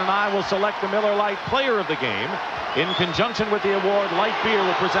Heinsohn and I will select the Miller Lite Player of the Game. In conjunction with the award, Light Beer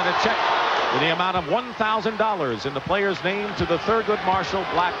will present a check in the amount of $1,000 in the player's name to the Thurgood Marshall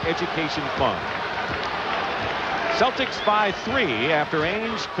Black Education Fund. Celtics by 3 after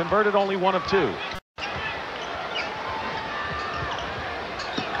Ainge converted only 1 of 2.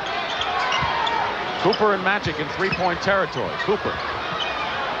 Cooper and Magic in three-point territory. Cooper,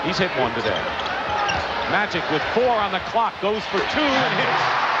 he's hit 1 today. Magic with 4 on the clock goes for 2 and hits.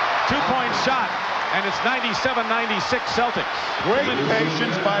 2-point shot, and it's 97-96 Celtics. Great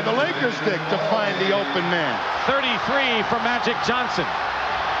patience by the Lakers stick to find the open man. 33 for Magic Johnson.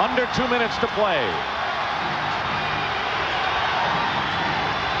 Under 2 minutes to play.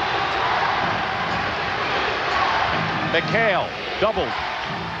 McHale doubled.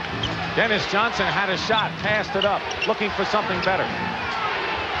 Dennis Johnson had a shot, passed it up, looking for something better.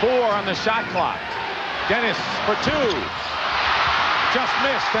 4 on the shot clock. Dennis for 2. Just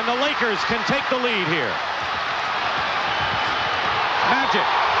missed, and the Lakers can take the lead here. Magic.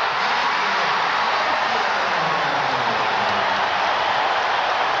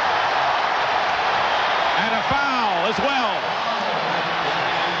 And a foul as well.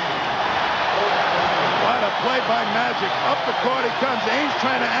 Play by Magic. Up the court he comes. Ainge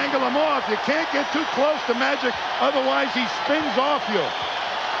trying to angle him off. You can't get too close to Magic, otherwise he spins off you.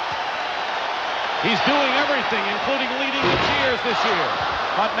 He's doing everything, including leading the cheers this year.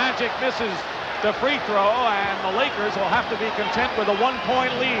 But Magic misses the free throw, and the Lakers will have to be content with a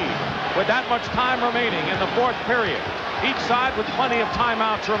 1-point lead with that much time remaining in the 4th period. Each side with plenty of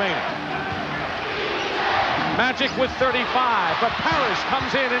timeouts remaining. Magic with 35, but Parrish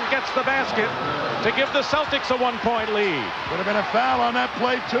comes in and gets the basket to give the Celtics a 1-point lead. Would have been a foul on that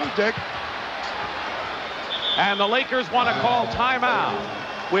play too, Dick. And the Lakers want to call timeout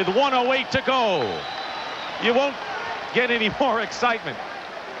with 1:08 to go. You won't get any more excitement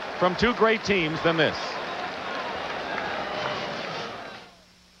from 2 great teams than this.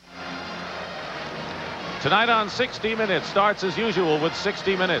 Tonight on 60 Minutes starts as usual with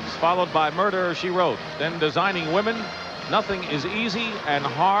 60 Minutes, followed by Murder, She Wrote, then Designing Women, Nothing is Easy, and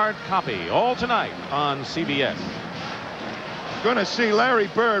Hard Copy. All tonight on CBS. Going to see Larry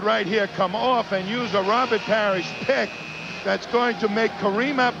Bird right here come off and use a Robert Parrish pick that's going to make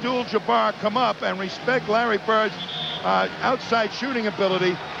Kareem Abdul-Jabbar come up and respect Larry Bird's outside shooting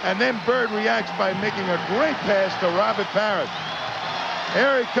ability, and then Bird reacts by making a great pass to Robert Parrish.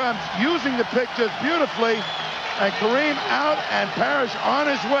 Here he comes, using the pick just beautifully, and Kareem out and Parrish on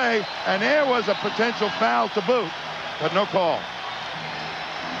his way, and there was a potential foul to boot, but no call.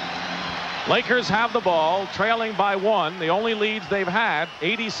 Lakers have the ball, trailing by 1. The only leads they've had,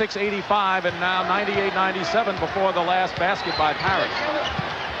 86-85 and now 98-97 before the last basket by Parrish.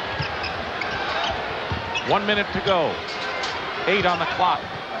 1 minute to go. 8 on the clock.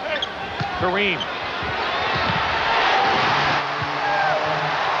 Kareem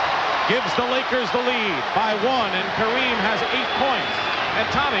gives the Lakers the lead by 1, and Kareem has 8 points. And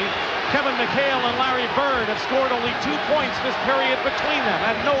Tommy, Kevin McHale and Larry Bird have scored only 2 points this period between them,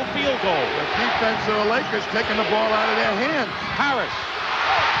 and no field goal. The defense of the Lakers taking the ball out of their hands. Harris.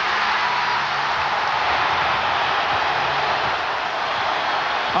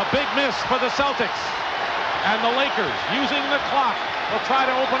 A big miss for the Celtics. And the Lakers, using the clock, will try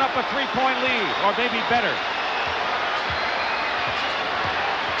to open up a 3-point lead, or maybe better.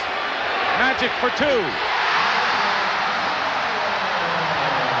 Magic for 2.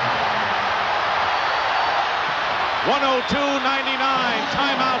 .102.99,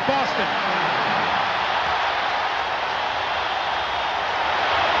 timeout Boston.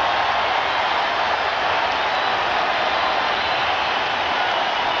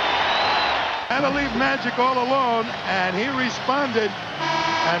 Had to leave Magic all alone, and he responded.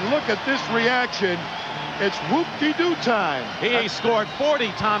 And look at this reaction. It's whoop-de-doo time. He scored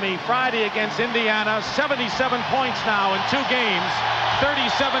 40, Tommy, Friday against Indiana. 77 points now in 2 games.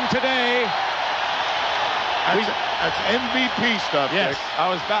 37 today. That's MVP stuff. Yes, Dick. I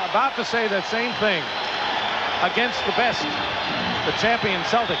was about to say that same thing. Against the best, the champion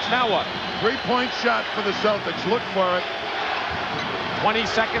Celtics. Now what? 3-point shot for the Celtics. Look for it. 20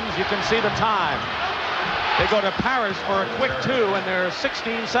 seconds. You can see the time. They go to Paris for a quick 2, and there's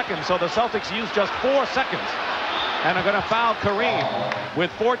 16 seconds. So the Celtics use just 4 seconds, and are going to foul Kareem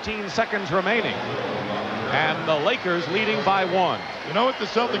with 14 seconds remaining. And the Lakers leading by 1. You know what the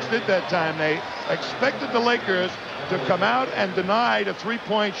Celtics did that time? They expected the Lakers to come out and deny the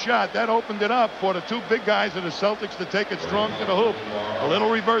 3-point shot. That opened it up for the 2 big guys of the Celtics to take it strong to the hoop. A little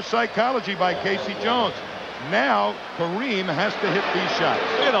reverse psychology by Casey Jones. Now Kareem has to hit these shots.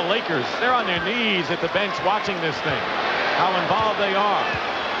 Look at the Lakers. They're on their knees at the bench watching this thing. How involved they are.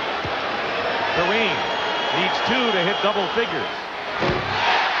 Kareem needs 2 to hit double figures.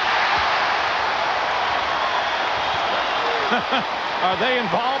 Are they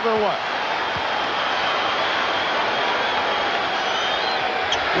involved or what?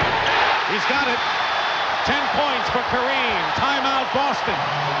 He's got it. 10 points for Kareem. Timeout, Boston.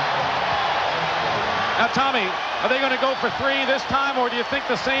 Now, Tommy, are they going to go for 3 this time, or do you think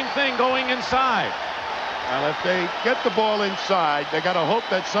the same thing going inside? Well, if they get the ball inside, they got to hope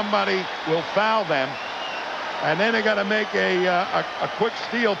that somebody will foul them, and then they got to make a quick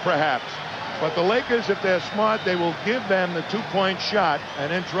steal, perhaps. But the Lakers, if they're smart, they will give them the 2-point shot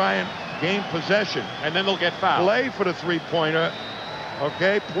and then try and gain possession. And then they'll get fouled. Play for the 3-pointer.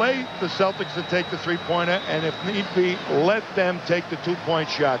 Okay, play the Celtics to take the 3-pointer, and if need be, let them take the 2-point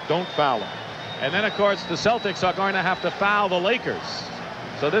shot. Don't foul them. And then, of course, the Celtics are going to have to foul the Lakers.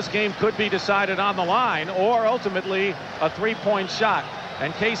 So this game could be decided on the line, or ultimately a 3-point shot.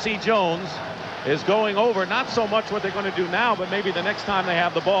 And Casey Jones is going over not so much what they're going to do now, but maybe the next time they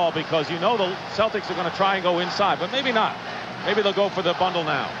have the ball, because you know the Celtics are going to try and go inside, but maybe not. Maybe they'll go for the bundle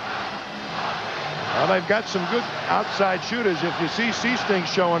now. Well, they've got some good outside shooters. If you see Seasting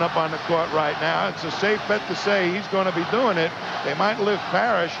showing up on the court right now, it's a safe bet to say he's going to be doing it. They might live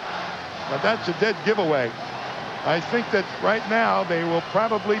Parrish, but that's a dead giveaway. I think that right now they will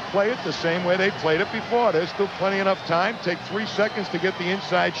probably play it the same way they played it before. There's still plenty enough time. Take 3 seconds to get the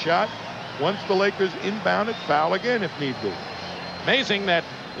inside shot. Once the Lakers inbound it, foul again if need be. Amazing that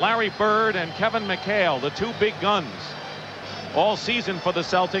Larry Bird and Kevin McHale, the 2 big guns all season for the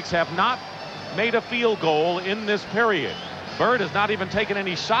Celtics, have not made a field goal in this period. Bird has not even taken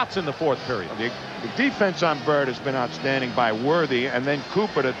any shots in the 4th period. The defense on Bird has been outstanding by Worthy and then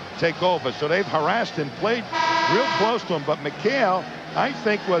Cooper to take over. So they've harassed him, played real close to him. But McHale, I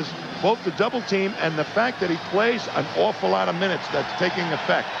think, was both the double team and the fact that he plays an awful lot of minutes that's taking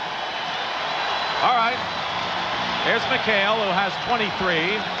effect. All right. Here's McHale, who has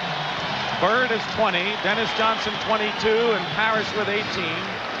 23. Bird is 20. Dennis Johnson 22, and Parrish with 18.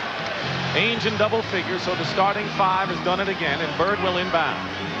 Ainge in double figures, so the starting 5 has done it again, and Bird will inbound.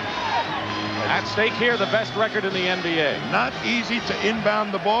 At stake here, the best record in the NBA. Not easy to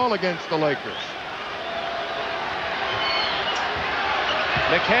inbound the ball against the Lakers.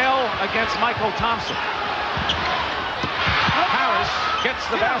 McHale against Michael Thompson. Harris gets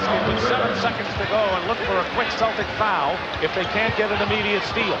the basket with 7 seconds to go and look for a quick Celtic foul if they can't get an immediate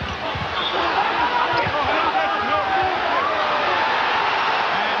steal.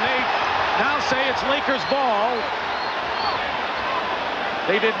 Now say it's Lakers ball.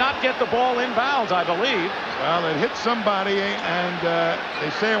 They did not get the ball in bounds, I believe. Well, it hit somebody, and they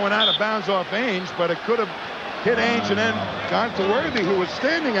say it went out of bounds off Ainge, but it could have hit Ainge and then gone to Worthy, who was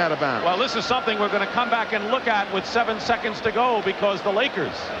standing out of bounds. Well, this is something we're going to come back and look at with 7 seconds to go, because the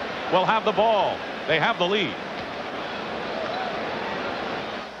Lakers will have the ball. They have the lead.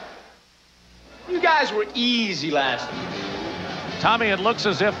 You guys were easy last week. Tommy, it looks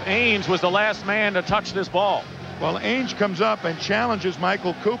as if Ainge was the last man to touch this ball. Well, Ainge comes up and challenges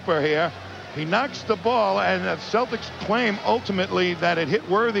Michael Cooper here. He knocks the ball, and the Celtics claim ultimately that it hit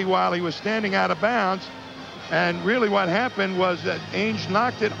Worthy while he was standing out of bounds. And really what happened was that Ainge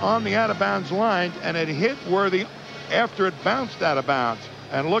knocked it on the out-of-bounds line, and it hit Worthy after it bounced out of bounds.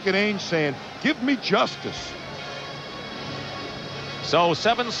 And look at Ainge saying, "Give me justice." So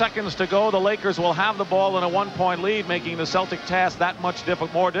 7 seconds to go. The Lakers will have the ball in a 1-point lead, making the Celtic task that much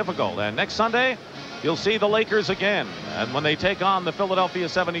more difficult. And next Sunday, you'll see the Lakers again, and when they take on the Philadelphia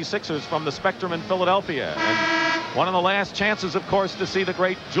 76ers from the Spectrum in Philadelphia. And one of the last chances, of course, to see the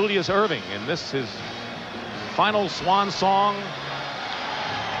great Julius Erving in this, his final swan song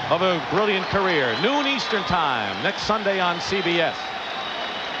of a brilliant career. Noon Eastern time next Sunday on CBS.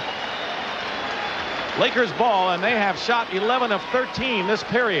 Lakers ball, and they have shot 11 of 13 this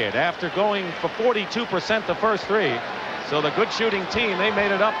period after going for 42% the first 3. So the good shooting team, they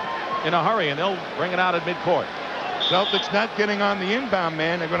made it up in a hurry, and they'll bring it out at midcourt. Celtics not getting on the inbound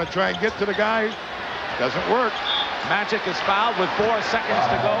man. They're going to try and get to the guy. Doesn't work. Magic is fouled with 4 seconds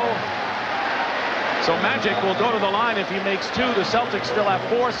to go. So Magic will go to the line if he makes 2. The Celtics still have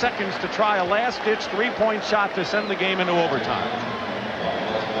 4 seconds to try a last-ditch 3-point shot to send the game into overtime.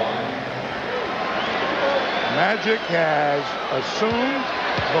 Magic has assumed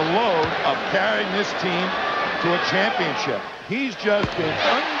the load of carrying this team to a championship. He's just been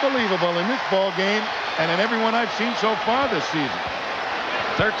unbelievable in this ball game and in everyone I've seen so far this season.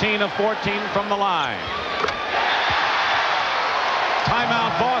 13 of 14 from the line.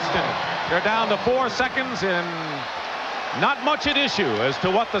 Timeout Boston. They're down to 4 seconds and not much at issue as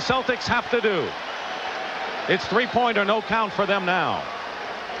to what the Celtics have to do. It's 3-point or no count for them now.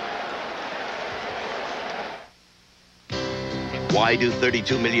 Why do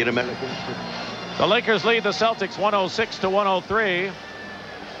 32 million Americans? The Lakers lead the Celtics 106-103.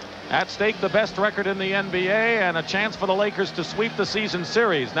 At stake, the best record in the NBA and a chance for the Lakers to sweep the season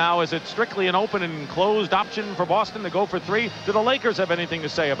series. Now, is it strictly an open and closed option for Boston to go for 3? Do the Lakers have anything to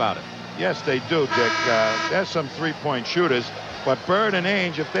say about it? Yes, they do, Dick. There's some 3-point shooters, but Bird and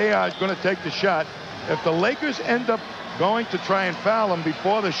Ainge, if they are going to take the shot, if the Lakers end up going to try and foul them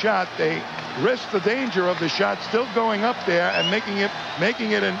before the shot, they risk the danger of the shot still going up there and making it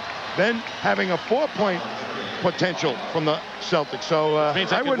and then having a 4-point potential from the Celtics. So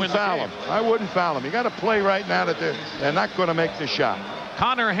I wouldn't foul him. I wouldn't foul him. You got to play right now that they're not going to make the shot.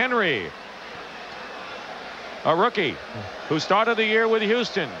 Connor Henry, a rookie who started the year with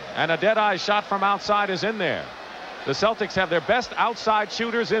Houston, and a dead-eye shot from outside is in there. The Celtics have their best outside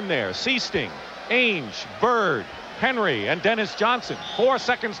shooters in there. Seasting, Ainge, Bird, Henry, and Dennis Johnson. 4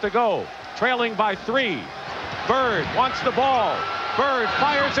 seconds to go. Trailing by 3. Bird wants the ball. Bird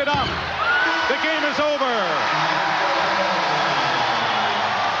fires it up. The game is over.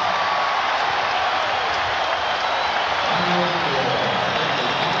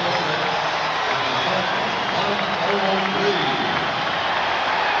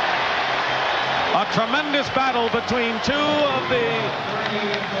 A tremendous battle between 2 of the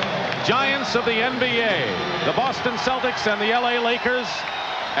giants of the NBA, the Boston Celtics and the LA Lakers,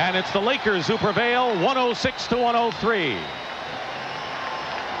 and it's the Lakers who prevail 106-103.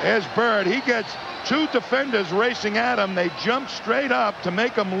 There's Bird. He gets 2 defenders racing at him. They jump straight up to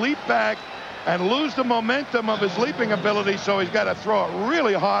make him leap back and lose the momentum of his leaping ability, so he's got to throw it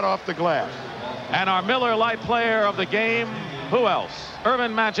really hard off the glass. And our Miller Lite player of the game, who else?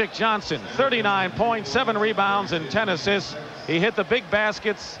 Earvin Magic Johnson, 39 points, 7 rebounds, and 10 assists. He hit the big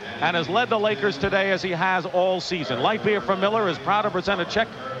baskets and has led the Lakers today as he has all season. Light Beer from Miller is proud to present a check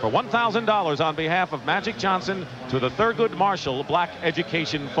for $1,000 on behalf of Magic Johnson to the Thurgood Marshall Black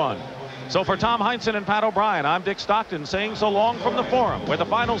Education Fund. So for Tom Heinsohn and Pat O'Brien, I'm Dick Stockton saying so long from the Forum, where the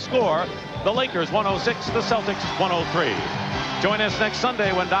final score, the Lakers 106, the Celtics 103. Join us next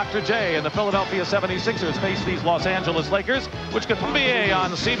Sunday when Dr. J and the Philadelphia 76ers face these Los Angeles Lakers, which could be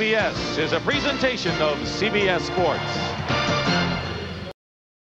on CBS is a presentation of CBS Sports.